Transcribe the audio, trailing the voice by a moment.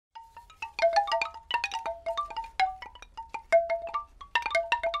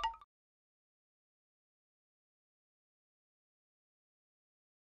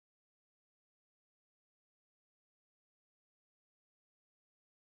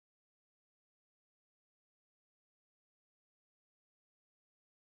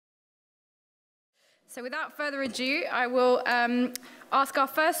So without further ado, I will ask our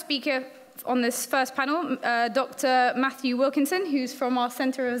first speaker on this first panel, Dr. Matthew Wilkinson, who's from our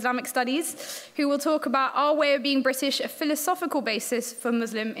Centre of Islamic Studies, who will talk about our way of being British, a philosophical basis for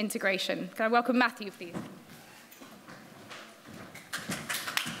Muslim integration. Can I welcome Matthew, please?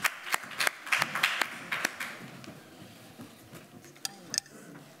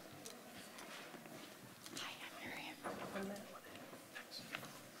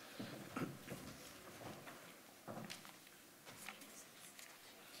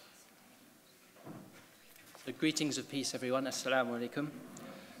 Greetings of peace, everyone. Assalamu alaikum.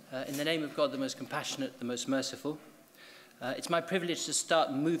 In the name of God, the most compassionate, the most merciful, it's my privilege to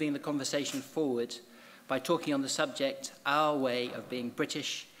start moving the conversation forward by talking on the subject, our way of being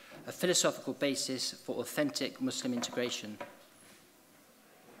British, a philosophical basis for authentic Muslim integration.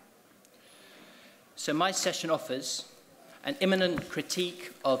 So my session offers an imminent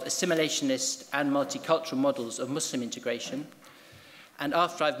critique of assimilationist and multicultural models of Muslim integration. And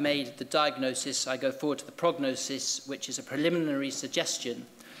after I've made the diagnosis, I go forward to the prognosis, which is a preliminary suggestion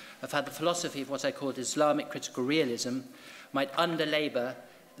of how the philosophy of what I call Islamic critical realism might underlabour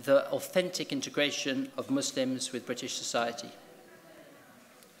the authentic integration of Muslims with British society.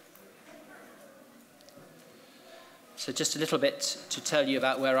 So just a little bit to tell you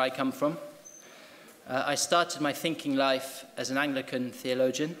about where I come from. I started my thinking life as an Anglican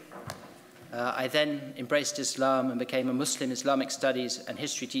theologian. I then embraced Islam and became a Muslim Islamic Studies and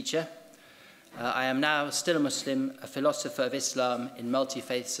history teacher. I am now still a Muslim, a philosopher of Islam in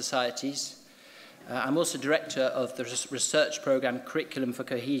multi-faith societies. I'm also director of the research program Curriculum for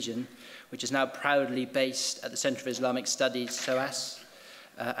Cohesion, which is now proudly based at the Centre of Islamic Studies, SOAS.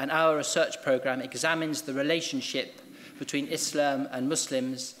 And our research program examines the relationship between Islam and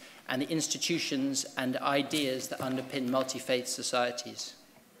Muslims and the institutions and ideas that underpin multi-faith societies.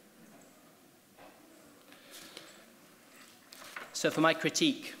 So for my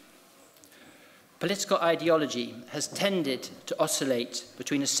critique, political ideology has tended to oscillate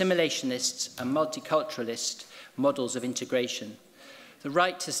between assimilationists and multiculturalist models of integration. The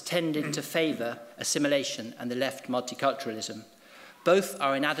right has tended to favour assimilation and the left multiculturalism. Both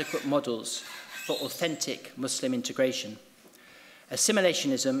are inadequate models for authentic Muslim integration.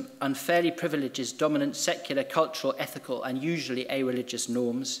 Assimilationism unfairly privileges dominant secular, cultural, ethical and usually a-religious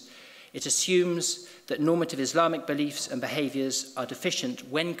norms. It assumes that normative Islamic beliefs and behaviours are deficient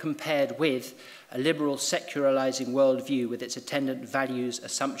when compared with a liberal secularizing worldview with its attendant values,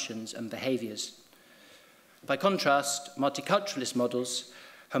 assumptions and behaviours. By contrast, multiculturalist models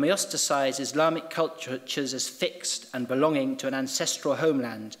homeostasize Islamic cultures as fixed and belonging to an ancestral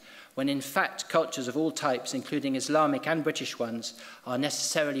homeland, when in fact cultures of all types, including Islamic and British ones, are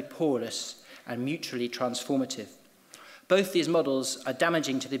necessarily porous and mutually transformative. Both these models are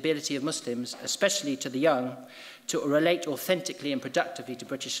damaging to the ability of Muslims, especially to the young, to relate authentically and productively to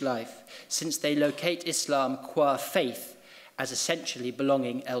British life, since they locate Islam qua faith as essentially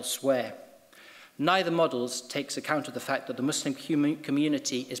belonging elsewhere. Neither models takes account of the fact that the Muslim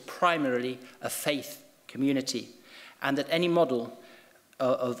community is primarily a faith community, and that any model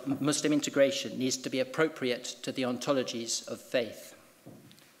of Muslim integration needs to be appropriate to the ontologies of faith.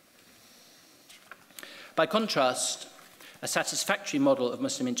 By contrast, a satisfactory model of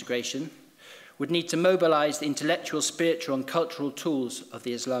Muslim integration would need to mobilize the intellectual, spiritual and cultural tools of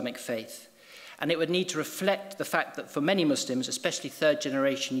the Islamic faith. And it would need to reflect the fact that for many Muslims, especially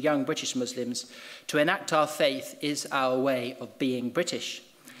third-generation young British Muslims, to enact our faith is our way of being British.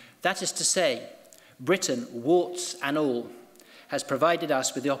 That is to say, Britain, warts and all, has provided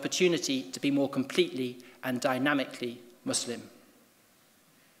us with the opportunity to be more completely and dynamically Muslim.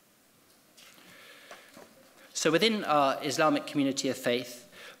 So within our Islamic community of faith,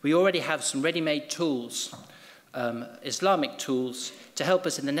 we already have some ready-made tools, Islamic tools, to help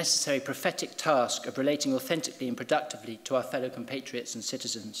us in the necessary prophetic task of relating authentically and productively to our fellow compatriots and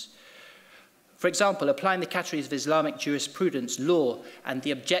citizens. For example, applying the categories of Islamic jurisprudence, law, and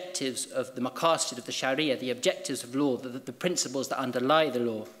the objectives of the maqasid of the Sharia, the objectives of law, the principles that underlie the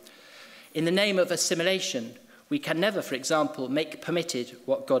law. In the name of assimilation, we can never, for example, make permitted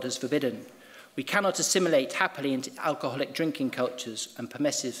what God has forbidden. We cannot assimilate happily into alcoholic drinking cultures and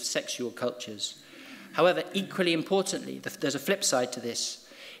permissive sexual cultures. However, equally importantly, there's a flip side to this.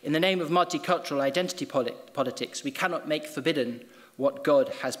 In the name of multicultural identity politics, we cannot make forbidden what God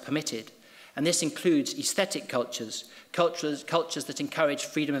has permitted. And this includes aesthetic cultures that encourage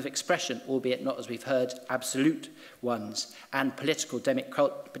freedom of expression, albeit not, as we've heard, absolute ones, and political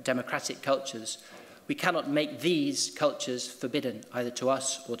democratic cultures. We cannot make these cultures forbidden, either to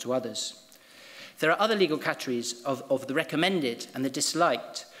us or to others. There are other legal categories of the recommended and the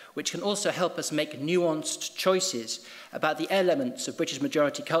disliked, which can also help us make nuanced choices about the elements of British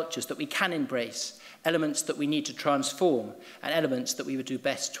majority cultures that we can embrace, elements that we need to transform, and elements that we would do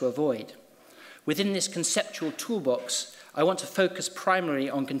best to avoid. Within this conceptual toolbox, I want to focus primarily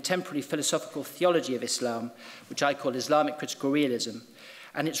on contemporary philosophical theology of Islam, which I call Islamic critical realism,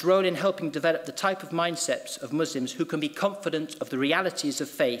 and its role in helping develop the type of mindsets of Muslims who can be confident of the realities of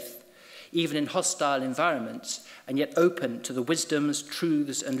faith, even in hostile environments, and yet open to the wisdoms,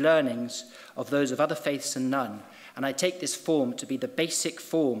 truths, and learnings of those of other faiths and none. And I take this form to be the basic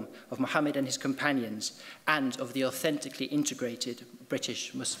form of Muhammad and his companions and of the authentically integrated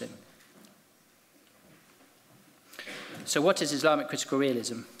British Muslim. So what is Islamic critical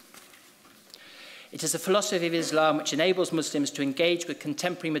realism? It is a philosophy of Islam which enables Muslims to engage with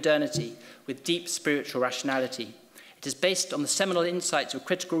contemporary modernity with deep spiritual rationality. It is based on the seminal insights of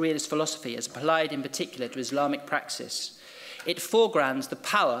critical realist philosophy as applied in particular to Islamic praxis. It foregrounds the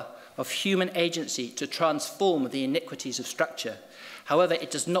power of human agency to transform the iniquities of structure. However,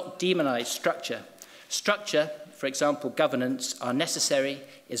 it does not demonize structure. Structure, for example, governance, are necessary,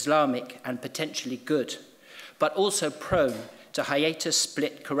 Islamic, and potentially good, but also prone to hiatus,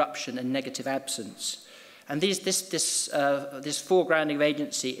 split, corruption, and negative absence. And this foregrounding of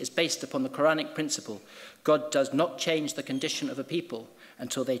agency is based upon the Quranic principle: God does not change the condition of a people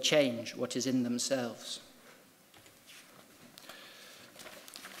until they change what is in themselves.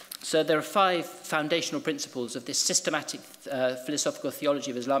 So there are 5 foundational principles of this systematic philosophical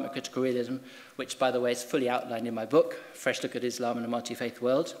theology of Islamic critical realism, which, by the way, is fully outlined in my book, Fresh Look at Islam in a Multi-Faith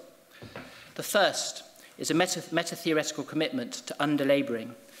World. The first is a meta-theoretical commitment to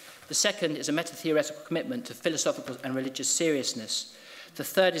under-labouring. The second is a meta-theoretical commitment to philosophical and religious seriousness. The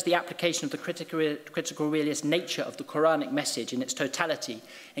third is the application of the critical realist nature of the Quranic message in its totality,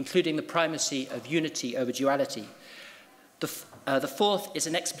 including the primacy of unity over duality. The fourth is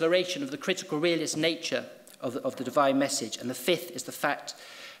an exploration of the critical realist nature of the divine message. And the fifth is the fact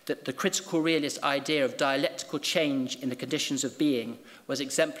that the critical realist idea of dialectical change in the conditions of being was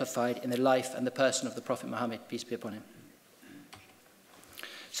exemplified in the life and the person of the Prophet Muhammad, peace be upon him.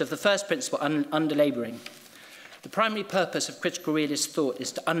 So for the first principle, under-labouring. The primary purpose of critical realist thought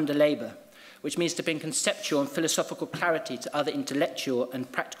is to under-labour, which means to bring conceptual and philosophical clarity to other intellectual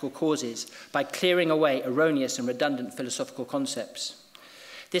and practical causes by clearing away erroneous and redundant philosophical concepts.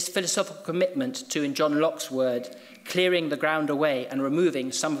 This philosophical commitment to, in John Locke's word, clearing the ground away and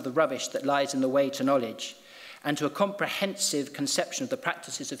removing some of the rubbish that lies in the way to knowledge, and to a comprehensive conception of the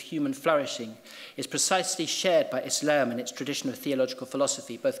practices of human flourishing, is precisely shared by Islam and its tradition of theological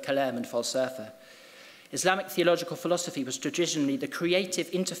philosophy, both kalam and falsafa. Islamic theological philosophy was traditionally the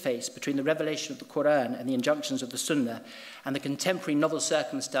creative interface between the revelation of the Quran and the injunctions of the Sunnah and the contemporary novel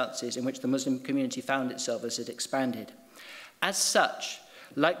circumstances in which the Muslim community found itself as it expanded. As such,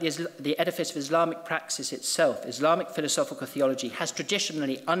 like the edifice of Islamic praxis itself, Islamic philosophical theology has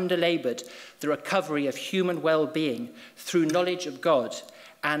traditionally under-laboured the recovery of human well-being through knowledge of God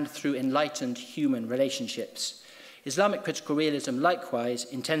and through enlightened human relationships. Islamic critical realism, likewise,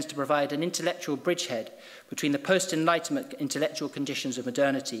 intends to provide an intellectual bridgehead between the post-Enlightenment intellectual conditions of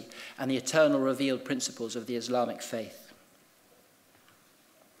modernity and the eternal revealed principles of the Islamic faith.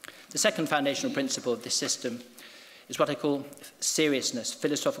 The second foundational principle of this system is what I call seriousness,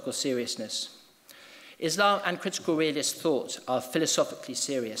 philosophical seriousness. Islam and critical realist thought are philosophically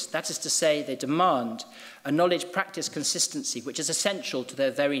serious. That is to say, they demand a knowledge-practice consistency which is essential to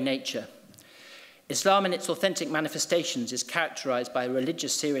their very nature. Islam in its authentic manifestations is characterized by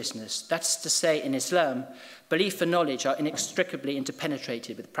religious seriousness. That is to say, in Islam, belief and knowledge are inextricably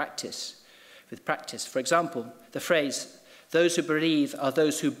interpenetrated with practice. For example, the phrase, "Those who believe are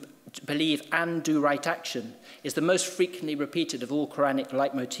those who believe and do right action," is the most frequently repeated of all Quranic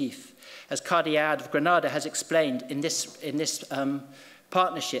leitmotif. As Qadi Iyad of Granada has explained, in this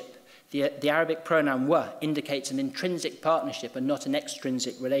partnership, the Arabic pronoun wa indicates an intrinsic partnership and not an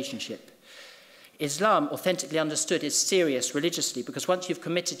extrinsic relationship. Islam, authentically understood, is serious religiously because once you've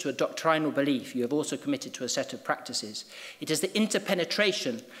committed to a doctrinal belief, you have also committed to a set of practices. It is the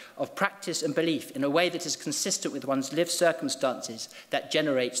interpenetration of practice and belief in a way that is consistent with one's lived circumstances that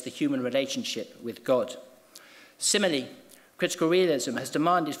generates the human relationship with God. Similarly, critical realism has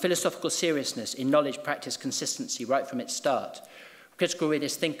demanded philosophical seriousness in knowledge-practice consistency right from its start. Critical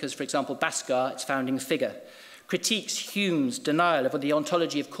realist thinkers, for example, Bhaskar, its founding figure, critiques Hume's denial of the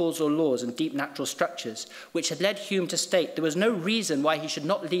ontology of causal laws and deep natural structures, which had led Hume to state there was no reason why he should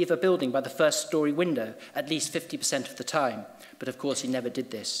not leave a building by the first-story window at least 50% of the time. But of course, he never did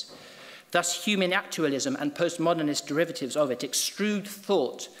this. Thus, Humean actualism and postmodernist derivatives of it extrude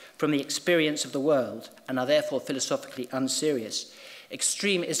thought from the experience of the world and are therefore philosophically unserious.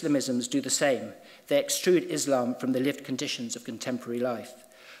 Extreme Islamisms do the same. They extrude Islam from the lived conditions of contemporary life.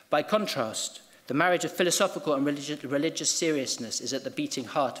 By contrast, the marriage of philosophical and religious seriousness is at the beating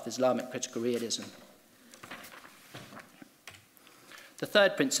heart of Islamic critical realism. The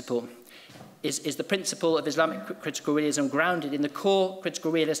third principle is the principle of Islamic critical realism grounded in the core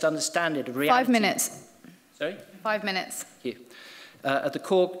critical realist understanding of reality. 5 minutes. Sorry? 5 minutes. Thank you. At the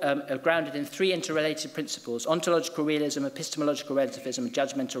core, grounded in three interrelated principles: ontological realism, epistemological relativism, and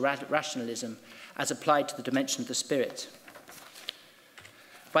judgmental rationalism, as applied to the dimension of the spirit.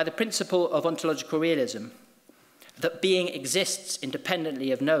 By the principle of ontological realism, that being exists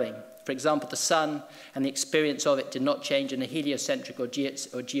independently of knowing. For example, the sun and the experience of it did not change in a heliocentric or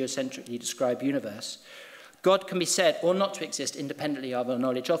geocentrically described universe. God can be said or not to exist independently of our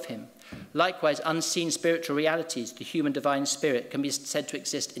knowledge of him. Likewise, unseen spiritual realities, the human divine spirit, can be said to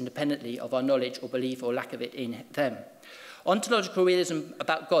exist independently of our knowledge or belief or lack of it in them. Ontological realism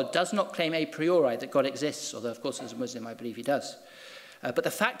about God does not claim a priori that God exists, although, of course, as a Muslim, I believe he does. But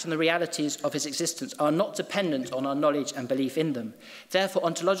the fact and the realities of his existence are not dependent on our knowledge and belief in them. Therefore,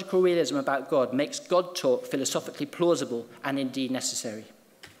 ontological realism about God makes God talk philosophically plausible and indeed necessary.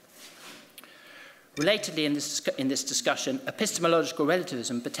 Relatedly, in this discussion, epistemological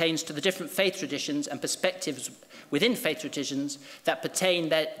relativism pertains to the different faith traditions and perspectives within faith traditions that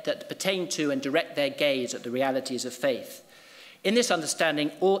pertain to and direct their gaze at the realities of faith. In this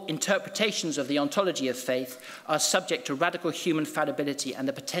understanding, all interpretations of the ontology of faith are subject to radical human fallibility and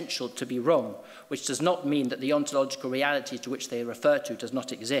the potential to be wrong, which does not mean that the ontological reality to which they refer to does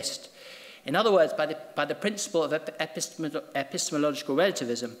not exist. In other words, by the principle of epistemological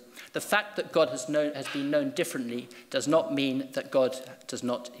relativism, the fact that God has been known differently does not mean that God does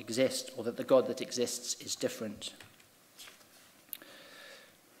not exist, or that the God that exists is different.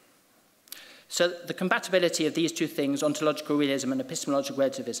 So the compatibility of these two things, ontological realism and epistemological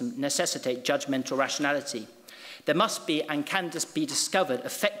relativism, necessitate judgmental rationality. There must be and can be discovered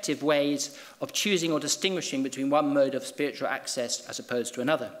effective ways of choosing or distinguishing between one mode of spiritual access as opposed to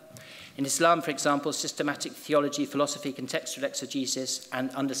another. In Islam, for example, systematic theology, philosophy, contextual exegesis, and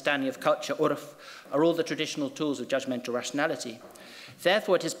understanding of culture, urf, are all the traditional tools of judgmental rationality.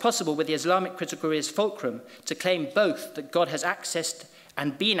 Therefore, it is possible with the Islamic critical realist fulcrum to claim both that God has accessed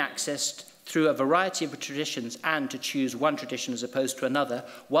and been accessed through a variety of traditions and to choose one tradition as opposed to another,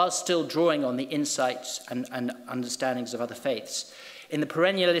 while still drawing on the insights and understandings of other faiths. In the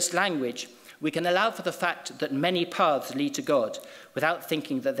perennialist language, we can allow for the fact that many paths lead to God without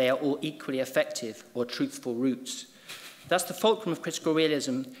thinking that they are all equally effective or truthful routes. Thus, the fulcrum of critical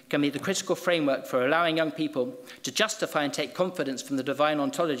realism can be the critical framework for allowing young people to justify and take confidence from the divine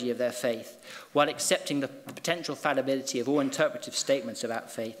ontology of their faith, while accepting the potential fallibility of all interpretive statements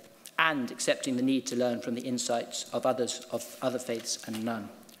about faith, and accepting the need to learn from the insights of other faiths and none.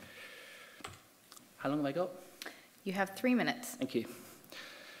 How long have I got? You have 3 minutes. Thank you.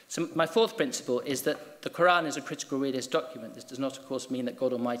 So my fourth principle is that the Quran is a critical realist document. This does not, of course, mean that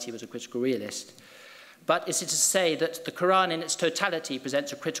God Almighty was a critical realist. But is it to say that the Quran in its totality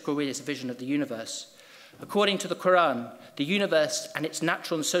presents a critical realist vision of the universe? According to the Quran, the universe and its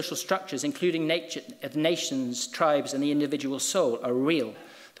natural and social structures, including nations, tribes, and the individual soul, are real.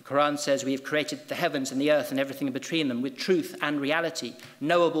 The Quran says we have created the heavens and the earth and everything in between them with truth and reality,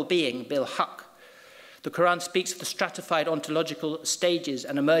 knowable being, bil haq. The Quran speaks of the stratified ontological stages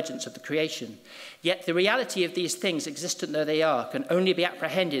and emergence of the creation. Yet the reality of these things, existent though they are, can only be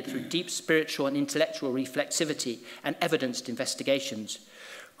apprehended through deep spiritual and intellectual reflexivity and evidenced investigations.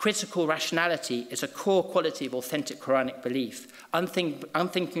 Critical rationality is a core quality of authentic Quranic belief.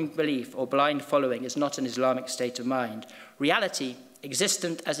 Unthinking belief or blind following is not an Islamic state of mind. Reality,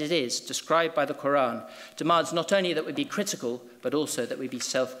 existent as it is, described by the Quran, demands not only that we be critical, but also that we be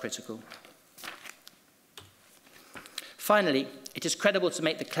self-critical. Finally, it is credible to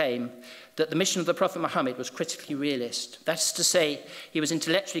make the claim that the mission of the Prophet Muhammad was critically realist. That is to say, he was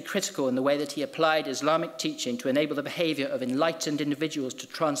intellectually critical in the way that he applied Islamic teaching to enable the behavior of enlightened individuals to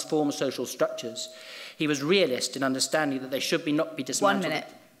transform social structures. He was realist in understanding that they should not be dismantled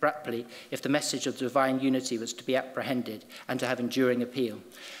abruptly if the message of divine unity was to be apprehended and to have enduring appeal.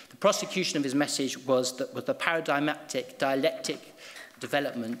 The prosecution of his message was the paradigmatic, dialectic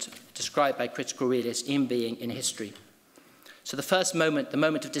development described by critical realists in being in history. So the first moment, the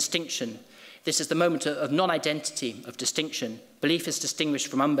moment of distinction, this is the moment of non-identity, of distinction. Belief is distinguished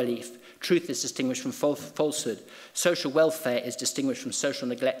from unbelief. Truth is distinguished from falsehood. Social welfare is distinguished from social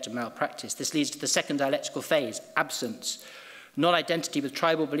neglect and malpractice. This leads to the second dialectical phase, absence. Non-identity with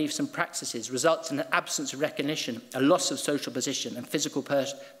tribal beliefs and practices results in an absence of recognition, a loss of social position, and physical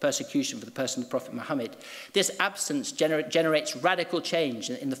persecution for the person of the Prophet Muhammad. This absence generates radical change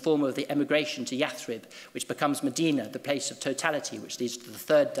in the form of the emigration to Yathrib, which becomes Medina, the place of totality, which leads to the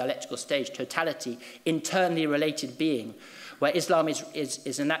third dialectical stage, totality, internally related being, where Islam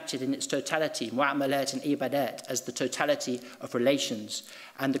is enacted in its totality, mu'amalat and ibadat, as the totality of relations,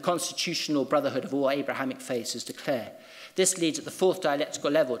 and the constitutional brotherhood of all Abrahamic faiths is declared. This leads at the fourth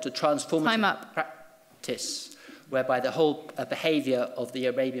dialectical level to transformative practice, whereby the whole behaviour of the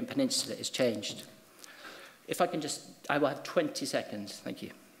Arabian Peninsula is changed. If I can just, I will have 20 seconds, thank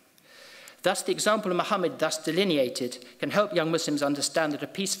you. Thus, the example of Muhammad, thus delineated, can help young Muslims understand that a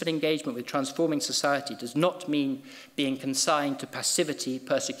peaceful engagement with transforming society does not mean being consigned to passivity,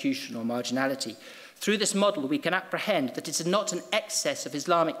 persecution, or marginality. Through this model, we can apprehend that it is not an excess of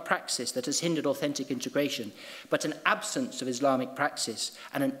Islamic praxis that has hindered authentic integration, but an absence of Islamic praxis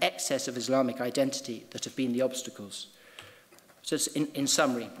and an excess of Islamic identity that have been the obstacles. So in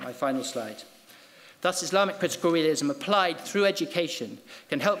summary, my final slide. Thus, Islamic critical realism applied through education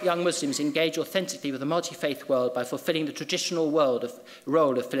can help young Muslims engage authentically with the multi-faith world by fulfilling the traditional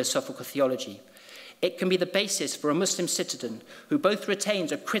role of philosophical theology. It can be the basis for a Muslim citizen who both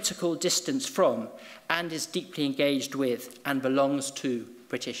retains a critical distance from and is deeply engaged with and belongs to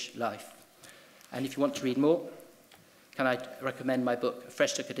British life. And if you want to read more, can I recommend my book, A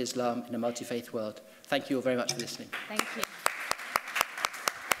Fresh Look at Islam in a Multi-Faith World. Thank you all very much for listening. Thank you.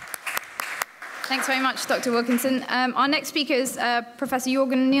 Thanks very much, Dr. Wilkinson. Our next speaker is Professor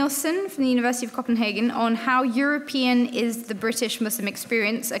Jørgen Nielsen from the University of Copenhagen on how European is the British Muslim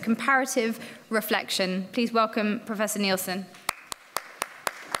experience, a comparative reflection. Please welcome Professor Nielsen.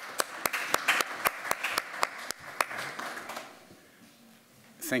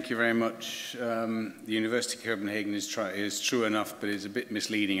 Thank you very much. The University of Copenhagen is true enough, but it's a bit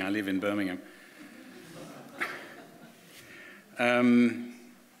misleading. I live in Birmingham.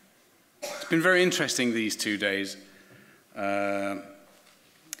 It's been very interesting these 2 days.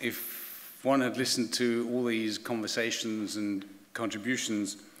 If one had listened to all these conversations and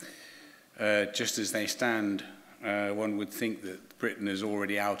contributions just as they stand, one would think that Britain is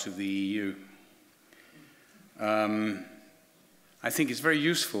already out of the EU. I think it's very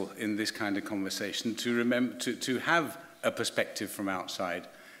useful in this kind of conversation to remember to have a perspective from outside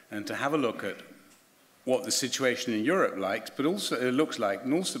and to have a look at what the situation in Europe looks like,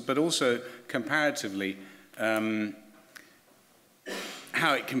 but also comparatively how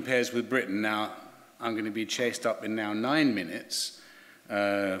it compares with Britain. Now, I'm going to be chased up in now 9 minutes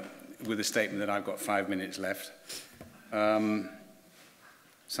with a statement that I've got 5 minutes left. So I'm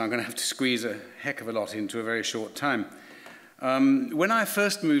going to have to squeeze a heck of a lot into a very short time. When I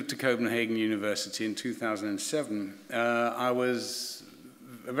first moved to Copenhagen University in 2007, I was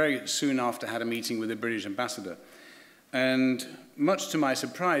very soon after had a meeting with the British ambassador. And much to my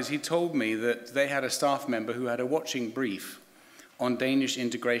surprise, he told me that they had a staff member who had a watching brief on Danish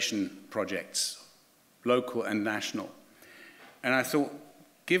integration projects, local and national. And I thought,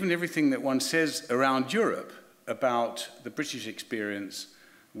 given everything that one says around Europe about the British experience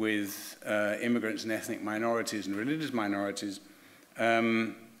with immigrants and ethnic minorities and religious minorities,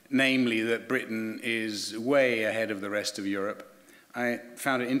 namely that Britain is way ahead of the rest of Europe, I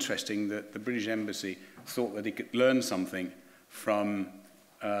found it interesting that the British Embassy thought that it could learn something from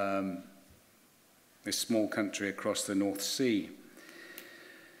this small country across the North Sea.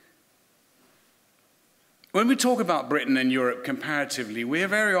 When we talk about Britain and Europe comparatively, we are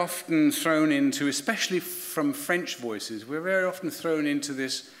very often thrown into, especially from French voices, we're very often thrown into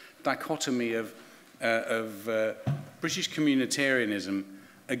this dichotomy of British communitarianism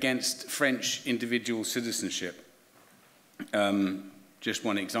against French individual citizenship. Just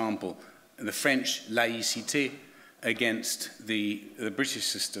one example, the French laïcité against the British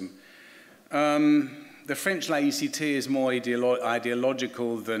system. The French laïcité is more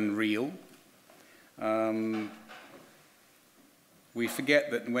ideological than real. We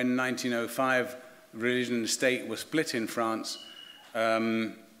forget that when 1905 religion and state were split in France,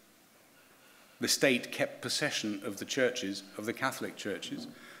 the state kept possession of the churches, of the Catholic churches.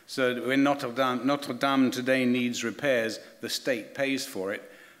 So when Notre Dame today needs repairs, the state pays for it,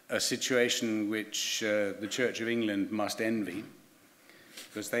 a situation which the Church of England must envy,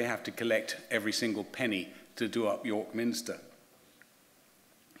 because they have to collect every single penny to do up York Minster.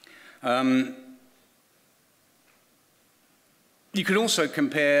 You could also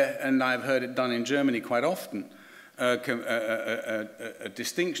compare, and I've heard it done in Germany quite often, a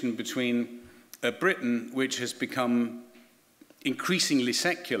distinction between Britain, which has become increasingly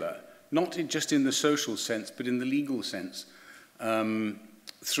secular, not just in the social sense, but in the legal sense.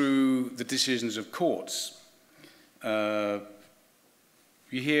 through the decisions of courts.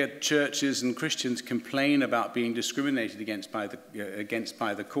 You hear churches and Christians complain about being discriminated against by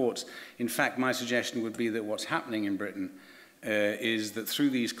the courts. In fact, my suggestion would be that what's happening in Britain is that through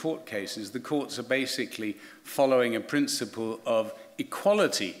these court cases, the courts are basically following a principle of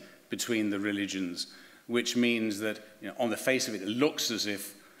equality between the religions, which means that, you know, on the face of it, it looks as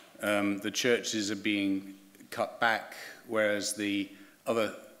if the churches are being cut back, whereas the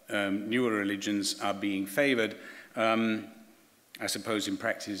other newer religions are being favored. I suppose in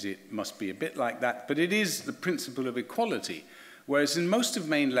practice it must be a bit like that, but it is the principle of equality. Whereas in most of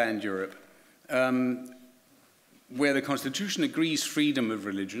mainland Europe, where the constitution agrees freedom of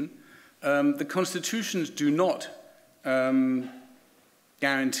religion, the constitutions do not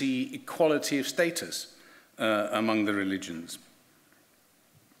guarantee equality of status among the religions.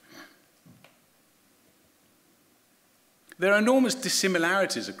 There are enormous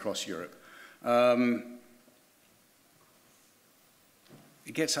dissimilarities across Europe.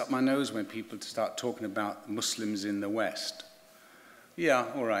 It gets up my nose when people start talking about Muslims in the West. Yeah,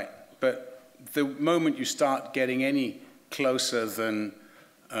 all right. But the moment you start getting any closer than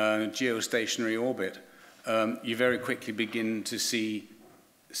geostationary orbit, you very quickly begin to see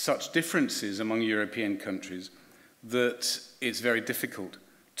such differences among European countries that it's very difficult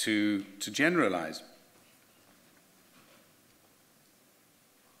to generalize.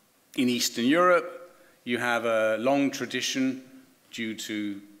 In Eastern Europe, you have a long tradition. Due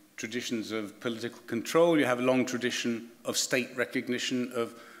to traditions of political control, you have a long tradition of state recognition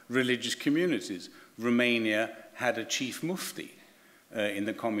of religious communities. Romania had a chief mufti in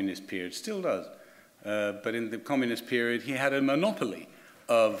the communist period, still does. But in the communist period, he had a monopoly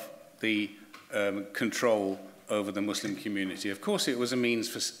of the control over the Muslim community. Of course, it was a means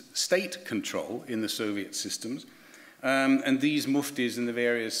for state control in the Soviet systems. And these muftis in the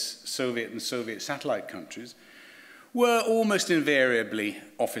various Soviet and Soviet satellite countries were almost invariably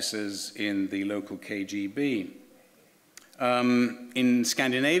officers in the local KGB. In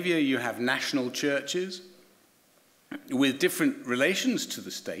Scandinavia, you have national churches with different relations to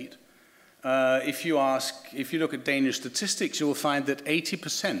the state. If you look at Danish statistics, you will find that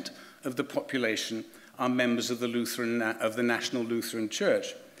 80% of the population are members of the National Lutheran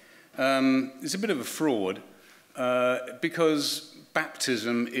Church. It's a bit of a fraud because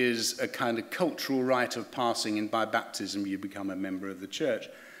baptism is a kind of cultural rite of passing, and by baptism you become a member of the church.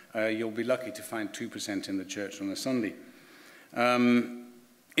 You'll be lucky to find 2% in the church on a Sunday.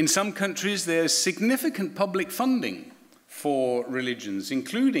 In some countries there's significant public funding for religions,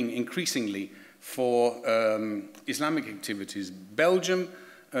 including increasingly for Islamic activities. Belgium,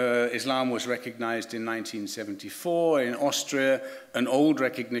 Islam was recognized in 1974. In Austria, an old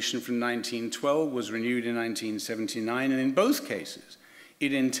recognition from 1912 was renewed in 1979. And in both cases,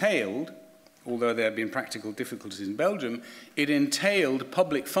 it entailed, although there have been practical difficulties in Belgium, it entailed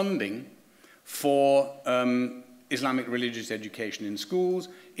public funding for Islamic religious education in schools.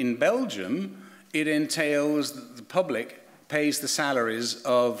 In Belgium, it entails that the public pays the salaries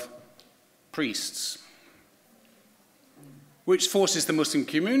of priests, which forces the Muslim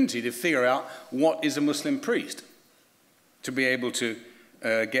community to figure out what is a Muslim priest, to be able to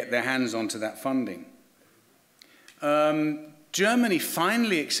get their hands onto that funding. Germany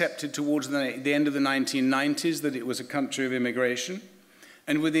finally accepted towards the end of the 1990s that it was a country of immigration,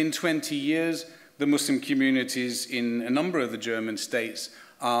 and within 20 years, the Muslim communities in a number of the German states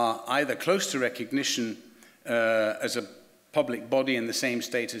are either close to recognition as a public body in the same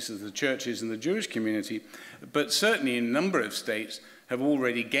status as the churches and the Jewish community, but certainly in a number of states have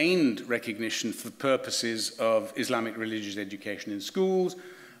already gained recognition for purposes of Islamic religious education in schools,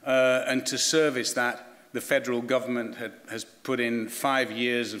 and to service that, the federal government has put in 5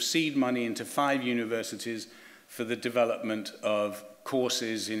 years of seed money into 5 universities for the development of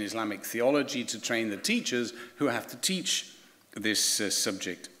courses in Islamic theology to train the teachers who have to teach this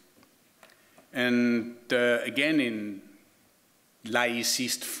subject. And again, in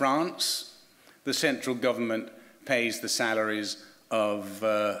laiciste France, the central government pays the salaries of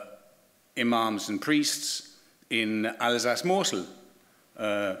imams and priests in Alsace-Moselle,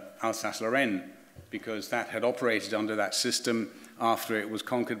 Alsace-Lorraine, because that had operated under that system after it was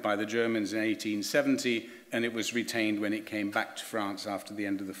conquered by the Germans in 1870, and it was retained when it came back to France after the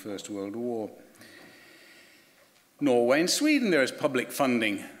end of the First World War. Norway and Sweden, there is public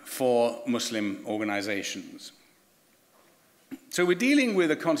funding for Muslim organizations. So we're dealing with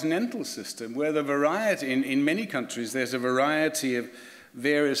a continental system where the variety, in many countries, there's a variety of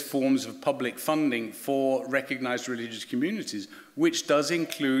various forms of public funding for recognized religious communities, which does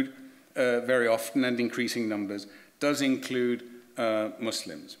include, very often and increasing numbers, does include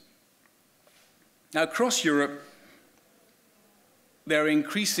Muslims. Now, across Europe, there are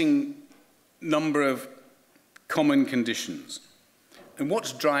increasing number of common conditions. And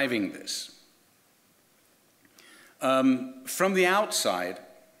what's driving this? From the outside,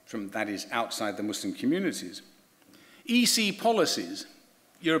 that is outside the Muslim communities, EC policies,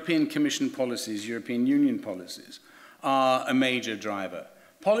 European Commission policies, European Union policies, are a major driver.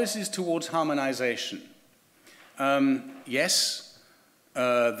 Policies towards harmonization. Yes,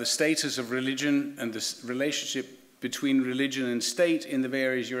 the status of religion and the relationship between religion and state in the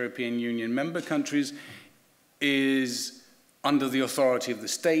various European Union member countries is under the authority of the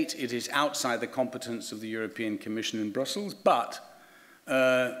state. It is outside the competence of the European Commission in Brussels, but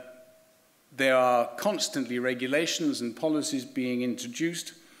there are constantly regulations and policies being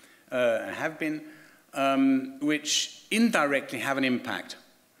introduced, have been, which indirectly have an impact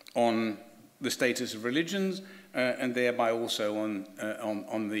on the status of religions and thereby also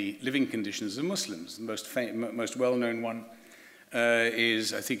on the living conditions of Muslims. The most well-known one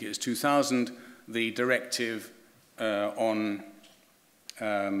is, I think it was 2000, the directive on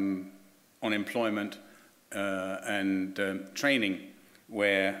employment and training,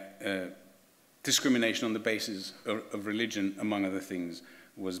 where discrimination on the basis of religion, among other things,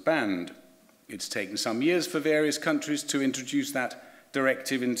 was banned. It's taken some years for various countries to introduce that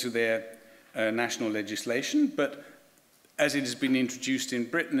directive into their national legislation, but as it has been introduced in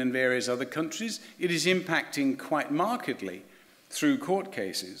Britain and various other countries, it is impacting quite markedly through court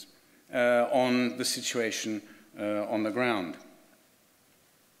cases on the situation on the ground.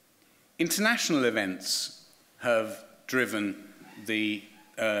 International events have driven the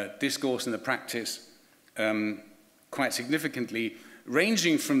discourse and the practice quite significantly,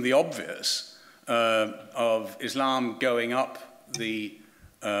 ranging from the obvious of Islam going up the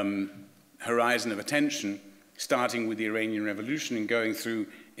horizon of attention, starting with the Iranian Revolution and going through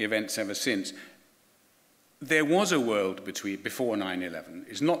events ever since. There was a world before 9/11.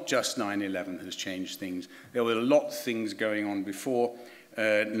 It's not just 9/11 has changed things. There were a lot of things going on before.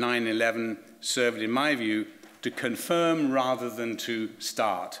 9/11 served, in my view, to confirm rather than to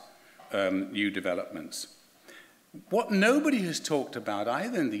start new developments. What nobody has talked about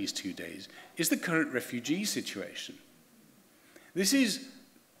either in these 2 days is the current refugee situation. This is,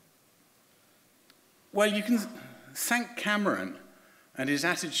 well, you can thank Cameron and his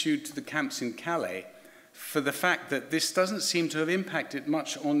attitude to the camps in Calais for the fact that this doesn't seem to have impacted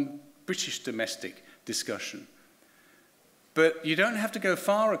much on British domestic discussion. But you don't have to go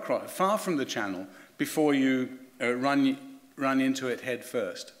far from the Channel before you run into it head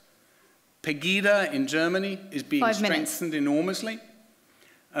first. Pegida in Germany is being strengthened enormously.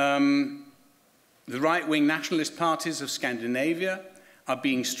 The right-wing nationalist parties of Scandinavia are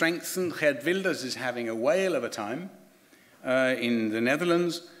being strengthened. Geert Wilders is having a whale of a time in the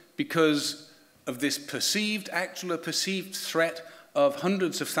Netherlands because of this actual perceived threat of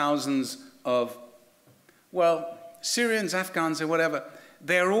hundreds of thousands of, well, Syrians, Afghans, or whatever.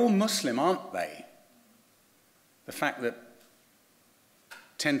 They're all Muslim, aren't they? The fact that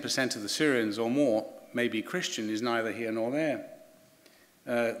 10% of the Syrians or more may be Christian is neither here nor there.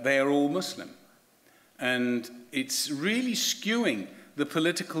 They are all Muslim. And it's really skewing the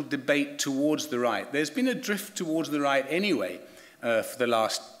political debate towards the right. There's been a drift towards the right anyway for the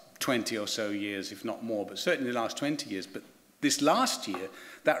last 20 or so years, if not more, but certainly the last 20 years. But this last year,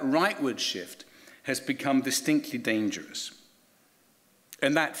 that rightward shift has become distinctly dangerous.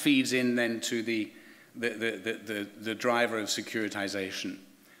 And that feeds in then to the driver of securitization.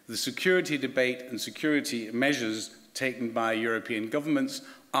 The security debate and security measures taken by European governments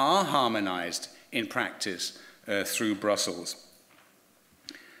are harmonized in practice through Brussels.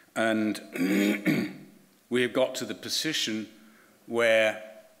 And we have got to the position where,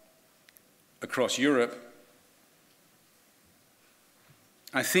 across Europe,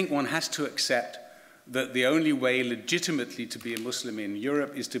 I think one has to accept that the only way legitimately to be a Muslim in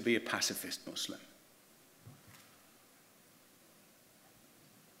Europe is to be a pacifist Muslim.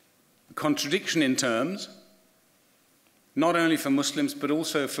 A contradiction in terms, not only for Muslims, but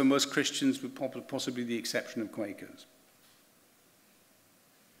also for most Christians, with possibly the exception of Quakers.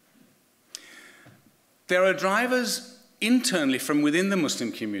 There are drivers internally from within the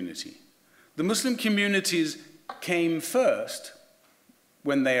Muslim community. The Muslim communities came first,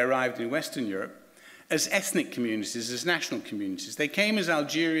 when they arrived in Western Europe, as ethnic communities, as national communities. They came as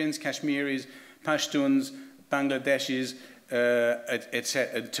Algerians, Kashmiris, Pashtuns, Bangladeshis,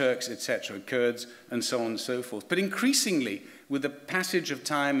 Turks, etc., Kurds, and so on and so forth. But increasingly, with the passage of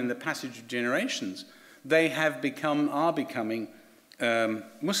time and the passage of generations, they are becoming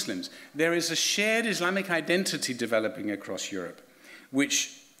Muslims. There is a shared Islamic identity developing across Europe.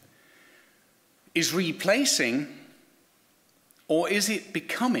 which is replacing, or is it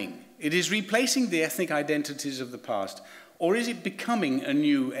becoming? It is replacing the ethnic identities of the past, or is it becoming a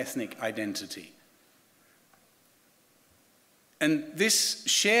new ethnic identity? And this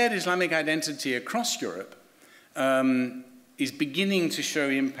shared Islamic identity across Europe is beginning to show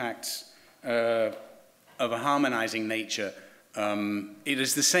impacts of a harmonizing nature. It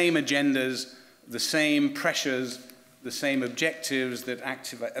is the same agendas, the same pressures, the same objectives that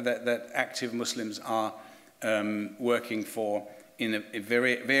active Muslims are working for in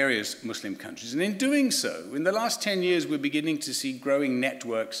various Muslim countries. And in doing so, in the last 10 years, we're beginning to see growing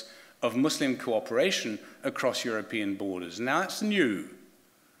networks of Muslim cooperation across European borders. Now, that's new.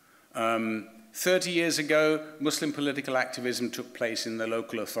 30 years ago, Muslim political activism took place in the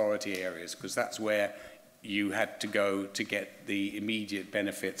local authority areas, because that's where you had to go to get the immediate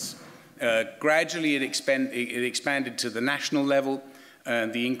benefits. Gradually, it expanded to the national level,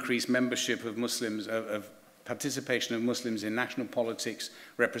 the increased membership of Muslims, of participation of Muslims in national politics,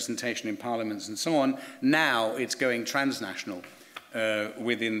 representation in parliaments, and so on. Now, it's going transnational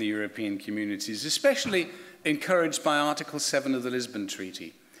within the European communities, especially encouraged by Article 7 of the Lisbon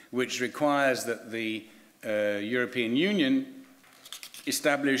Treaty, which requires that the European Union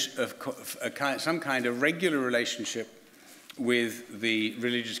establish some kind of regular relationship with the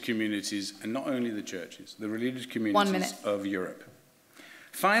religious communities, and not only the churches, the religious communities of Europe.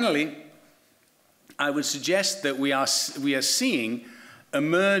 Finally, I would suggest that we are seeing a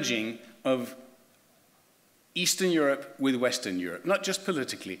merging of Eastern Europe with Western Europe, not just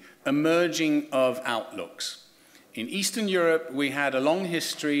politically, a merging of outlooks. In Eastern Europe, we had a long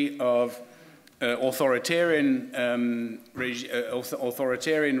history of authoritarian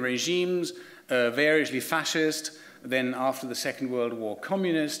regimes, variously fascist, then after the Second World War,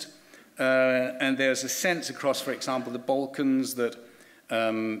 communist. And there's a sense across, for example, the Balkans that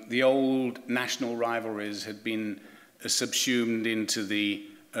the old national rivalries had been subsumed into the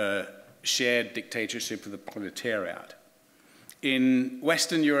shared dictatorship of the proletariat. In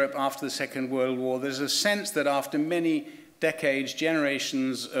Western Europe after the Second World War, there's a sense that after many decades,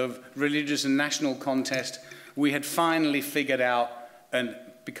 generations of religious and national contest, we had finally figured out and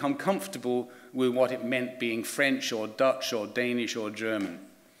become comfortable with what it meant being French or Dutch or Danish or German.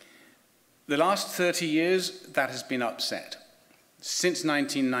 The last 30 years, that has been upset, since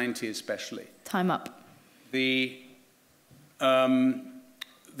 1990 especially. Time up.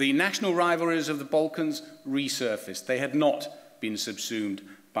 The national rivalries of the Balkans resurfaced. They had not been subsumed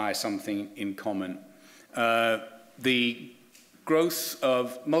by something in common. The growth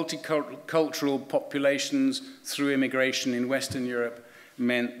of multicultural populations through immigration in Western Europe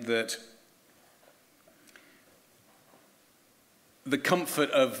meant that the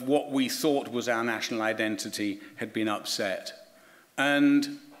comfort of what we thought was our national identity had been upset.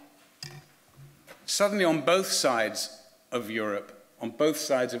 And suddenly on both sides of Europe, on both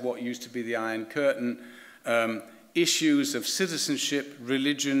sides of what used to be the Iron Curtain, issues of citizenship,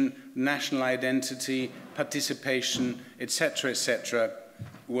 religion, national identity, participation, etc.,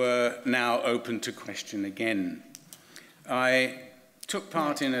 were now open to question again. I took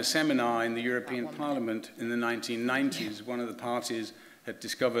part in a seminar in the European Parliament in the 1990s. One of the parties had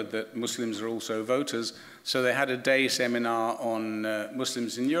discovered that Muslims are also voters, so they had a day seminar on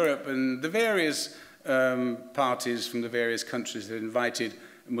Muslims in Europe, and the various parties from the various countries had invited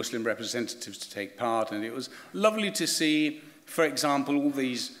Muslim representatives to take part, and it was lovely to see, for example, all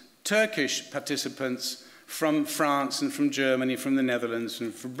these Turkish participants from France and from Germany, from the Netherlands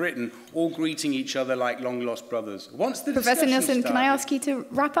and from Britain, all greeting each other like long-lost brothers. Once the Professor Nielsen, started, can I ask you to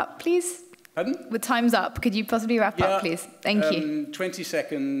wrap up, please? Pardon? With time's up, could you possibly wrap up, please? Thank you. 20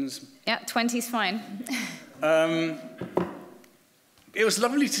 seconds. Yeah, 20's fine. It was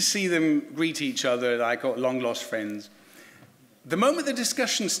lovely to see them greet each other like long-lost friends. The moment the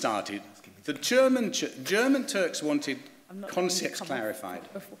discussion started, the German Turks wanted concepts clarified.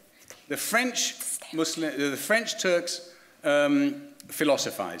 The French Turks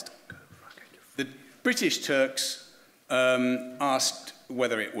philosophized. The British Turks asked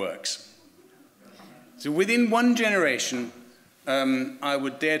whether it works. So within one generation, I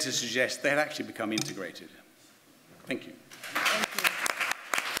would dare to suggest they had actually become integrated. Thank you. Thank you.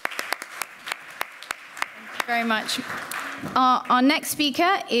 Thank you very much. Our next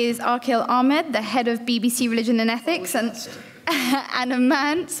speaker is Aaqil Ahmed, the head of BBC Religion and Ethics, and a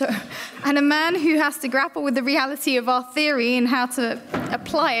man who has to grapple with the reality of our theory and how to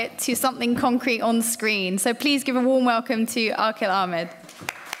apply it to something concrete on screen. So please give a warm welcome to Aaqil Ahmed.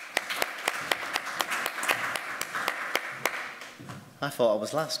 I thought I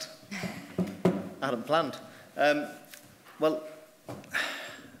was last. I hadn't planned. Well,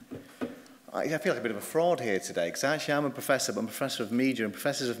 I feel like a bit of a fraud here today, because actually I'm a professor, but I'm a professor of media, and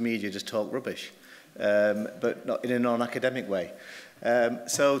professors of media just talk rubbish, but not in a non-academic way.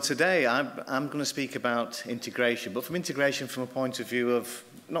 So today I'm going to speak about integration, but from integration from a point of view of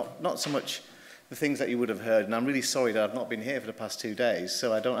not so much the things that you would have heard, and I'm really sorry that I've not been here for the past 2 days,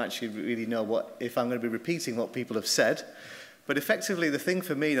 so I don't actually really know if I'm going to be repeating what people have said. But effectively, the thing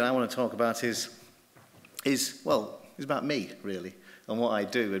for me that I want to talk about is about me, really, and what I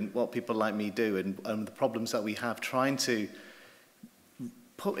do, and what people like me do, and the problems that we have trying to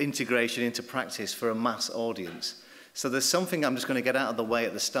put integration into practice for a mass audience. So there's something I'm just going to get out of the way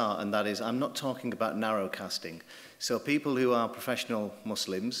at the start, and that is I'm not talking about narrowcasting. So people who are professional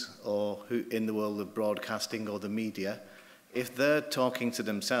Muslims, or who in the world of broadcasting or the media, if they're talking to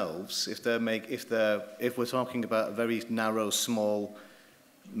themselves, if we're talking about very narrow, small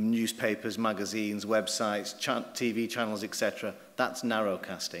newspapers, magazines, websites, TV channels, etc., that's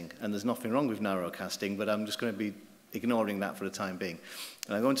narrowcasting. And there's nothing wrong with narrowcasting, but I'm just going to be ignoring that for the time being.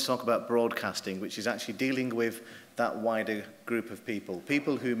 And I'm going to talk about broadcasting, which is actually dealing with that wider group of people,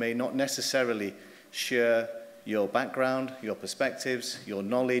 people who may not necessarily share your background, your perspectives, your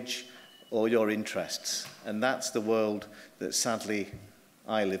knowledge, or your interests. And that's the world that sadly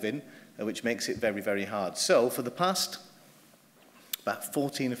I live in, which makes it very, very hard. So for the past about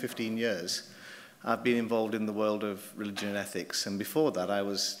 14 or 15 years, I've been involved in the world of religion and ethics. And before that, I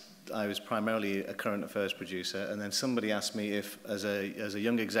was primarily a current affairs producer. And then somebody asked me if, as a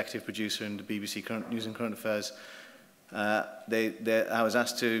young executive producer in the BBC News and Current Affairs, I was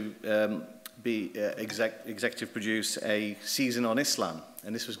asked to executive produce a season on Islam.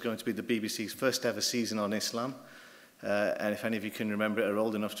 And this was going to be the BBC's first ever season on Islam. And if any of you can remember it, or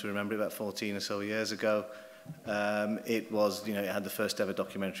old enough to remember it, about 14 or so years ago, it was, it had the first ever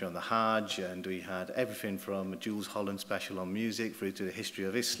documentary on the Hajj, and we had everything from a Jules Holland special on music through to the history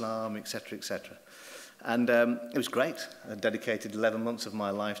of Islam, etc., etc. And it was great. I dedicated 11 months of my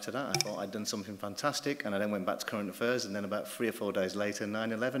life to that. I thought I'd done something fantastic, and I then went back to current affairs, and then about 3 or 4 days later,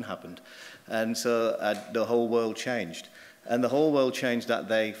 9/11 happened. And so the whole world changed. And the whole world changed that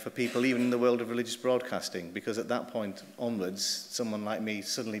day for people, even in the world of religious broadcasting, because at that point onwards, someone like me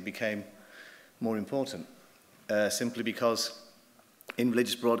suddenly became more important. Simply because in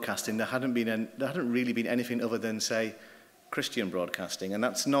religious broadcasting there hadn't really been anything other than, say, Christian broadcasting, and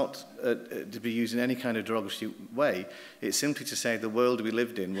that's not to be used in any kind of derogatory way. It's simply to say the world we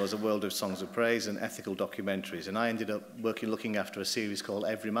lived in was a world of songs of praise and ethical documentaries, and I ended up looking after a series called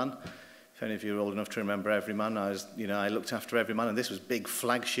Everyman. If any of you are old enough to remember Everyman, I looked after Everyman, and this was big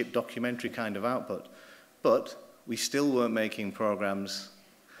flagship documentary kind of output, but we still weren't making programs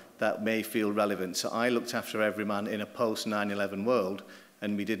that may feel relevant. So I looked after Everyman in a post-9/11 world,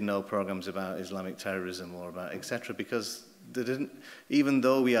 and we didn't know programs about Islamic terrorism or about etc. because they didn't, even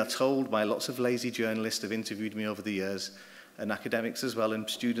though we are told by lots of lazy journalists who've interviewed me over the years, and academics as well, and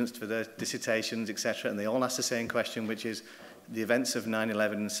students for their dissertations, etc., and they all ask the same question, which is the events of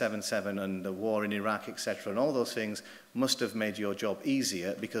 9/11 and 7/7 and the war in Iraq, etc., and all those things must have made your job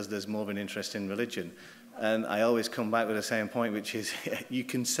easier because there's more of an interest in religion. And I always come back with the same point, which is you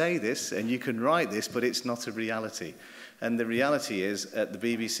can say this and you can write this, but it's not a reality. And the reality is at the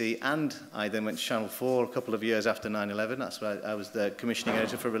BBC, and I then went to Channel 4 a couple of years after 9/11, that's where I was the commissioning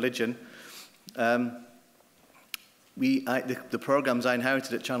editor for religion. The programmes I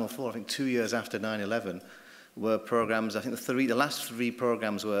inherited at Channel 4, I think 2 years after 9/11, were programmes, I think the last 3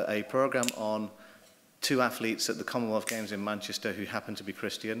 programmes were a programme on 2 athletes at the Commonwealth Games in Manchester who happened to be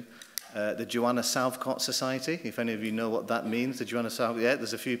Christian. The Joanna Southcott Society, if any of you know what that means, the Joanna Southcott, yeah,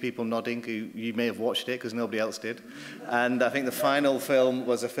 there's a few people nodding who you may have watched it because nobody else did. And I think the final film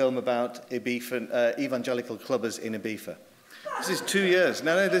was a film about Ibiza, evangelical clubbers in Ibiza. This is 2 years.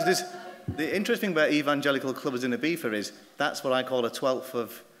 Now, there's this, the interesting thing about evangelical clubbers in Ibiza is that's what I call a 12th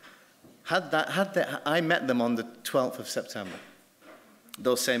of, I met them on the 12th of September.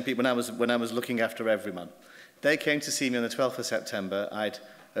 Those same people, when I was looking after Everyman. They came to see me on the 12th of September. I'd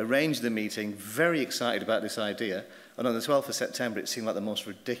arranged the meeting, very excited about this idea, and on the 12th of September it seemed like the most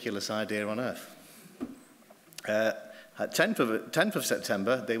ridiculous idea on earth. At 10th of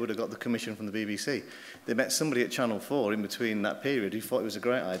September, they would have got the commission from the BBC. They met somebody at Channel 4 in between that period who thought it was a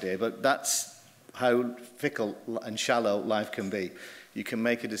great idea, but that's how fickle and shallow life can be. You can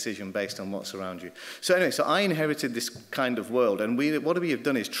make a decision based on what's around you. So anyway, so I inherited this kind of world, and what we have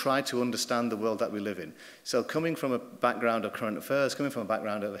done is try to understand the world that we live in. So coming from a background of current affairs, coming from a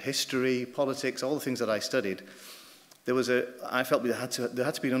background of history, politics, all the things that I studied, I felt there had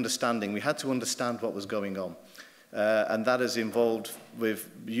to be an understanding. We had to understand what was going on. And that is involved with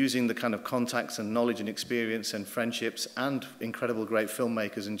using the kind of contacts and knowledge and experience and friendships and incredible great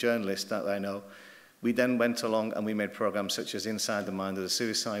filmmakers and journalists that I know. We then went along and we made programs such as Inside the Mind of the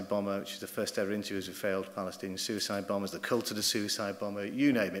Suicide Bomber, which is the first ever interviews with failed Palestinian suicide bombers, The Cult of the Suicide Bomber,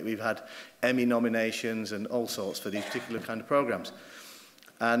 you name it. We've had Emmy nominations and all sorts for these particular kind of programs.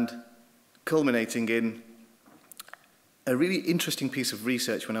 And culminating in a really interesting piece of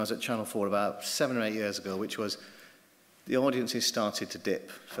research when I was at Channel 4 about 7 or 8 years ago, which was the audiences started to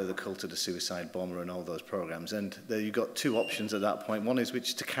dip for The Cult of the Suicide Bomber and all those programs. And you've got two options at that point. One is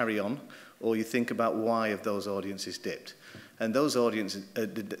which to carry on, or you think about why have those audiences dipped. And those audiences,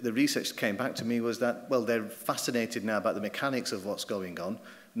 the research came back to me was that, well, they're fascinated now about the mechanics of what's going on.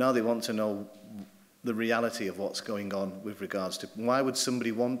 Now they want to know the reality of what's going on with regards to why would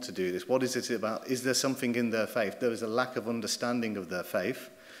somebody want to do this? What is it about? Is there something in their faith? There is a lack of understanding of their faith.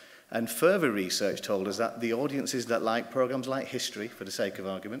 And further research told us that the audiences that like programs like history, for the sake of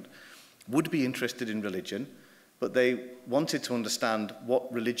argument, would be interested in religion, but they wanted to understand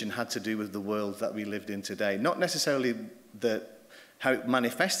what religion had to do with the world that we lived in today. Not necessarily how it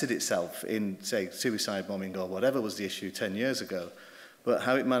manifested itself in, say, suicide bombing or whatever was the issue 10 years ago, but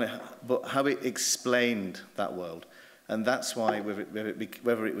how it explained that world. And that's why,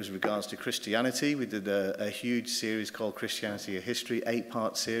 whether it was regards to Christianity, we did a huge series called Christianity, a History,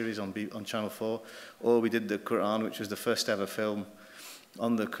 8-part series on Channel 4, or we did the Quran, which was the first ever film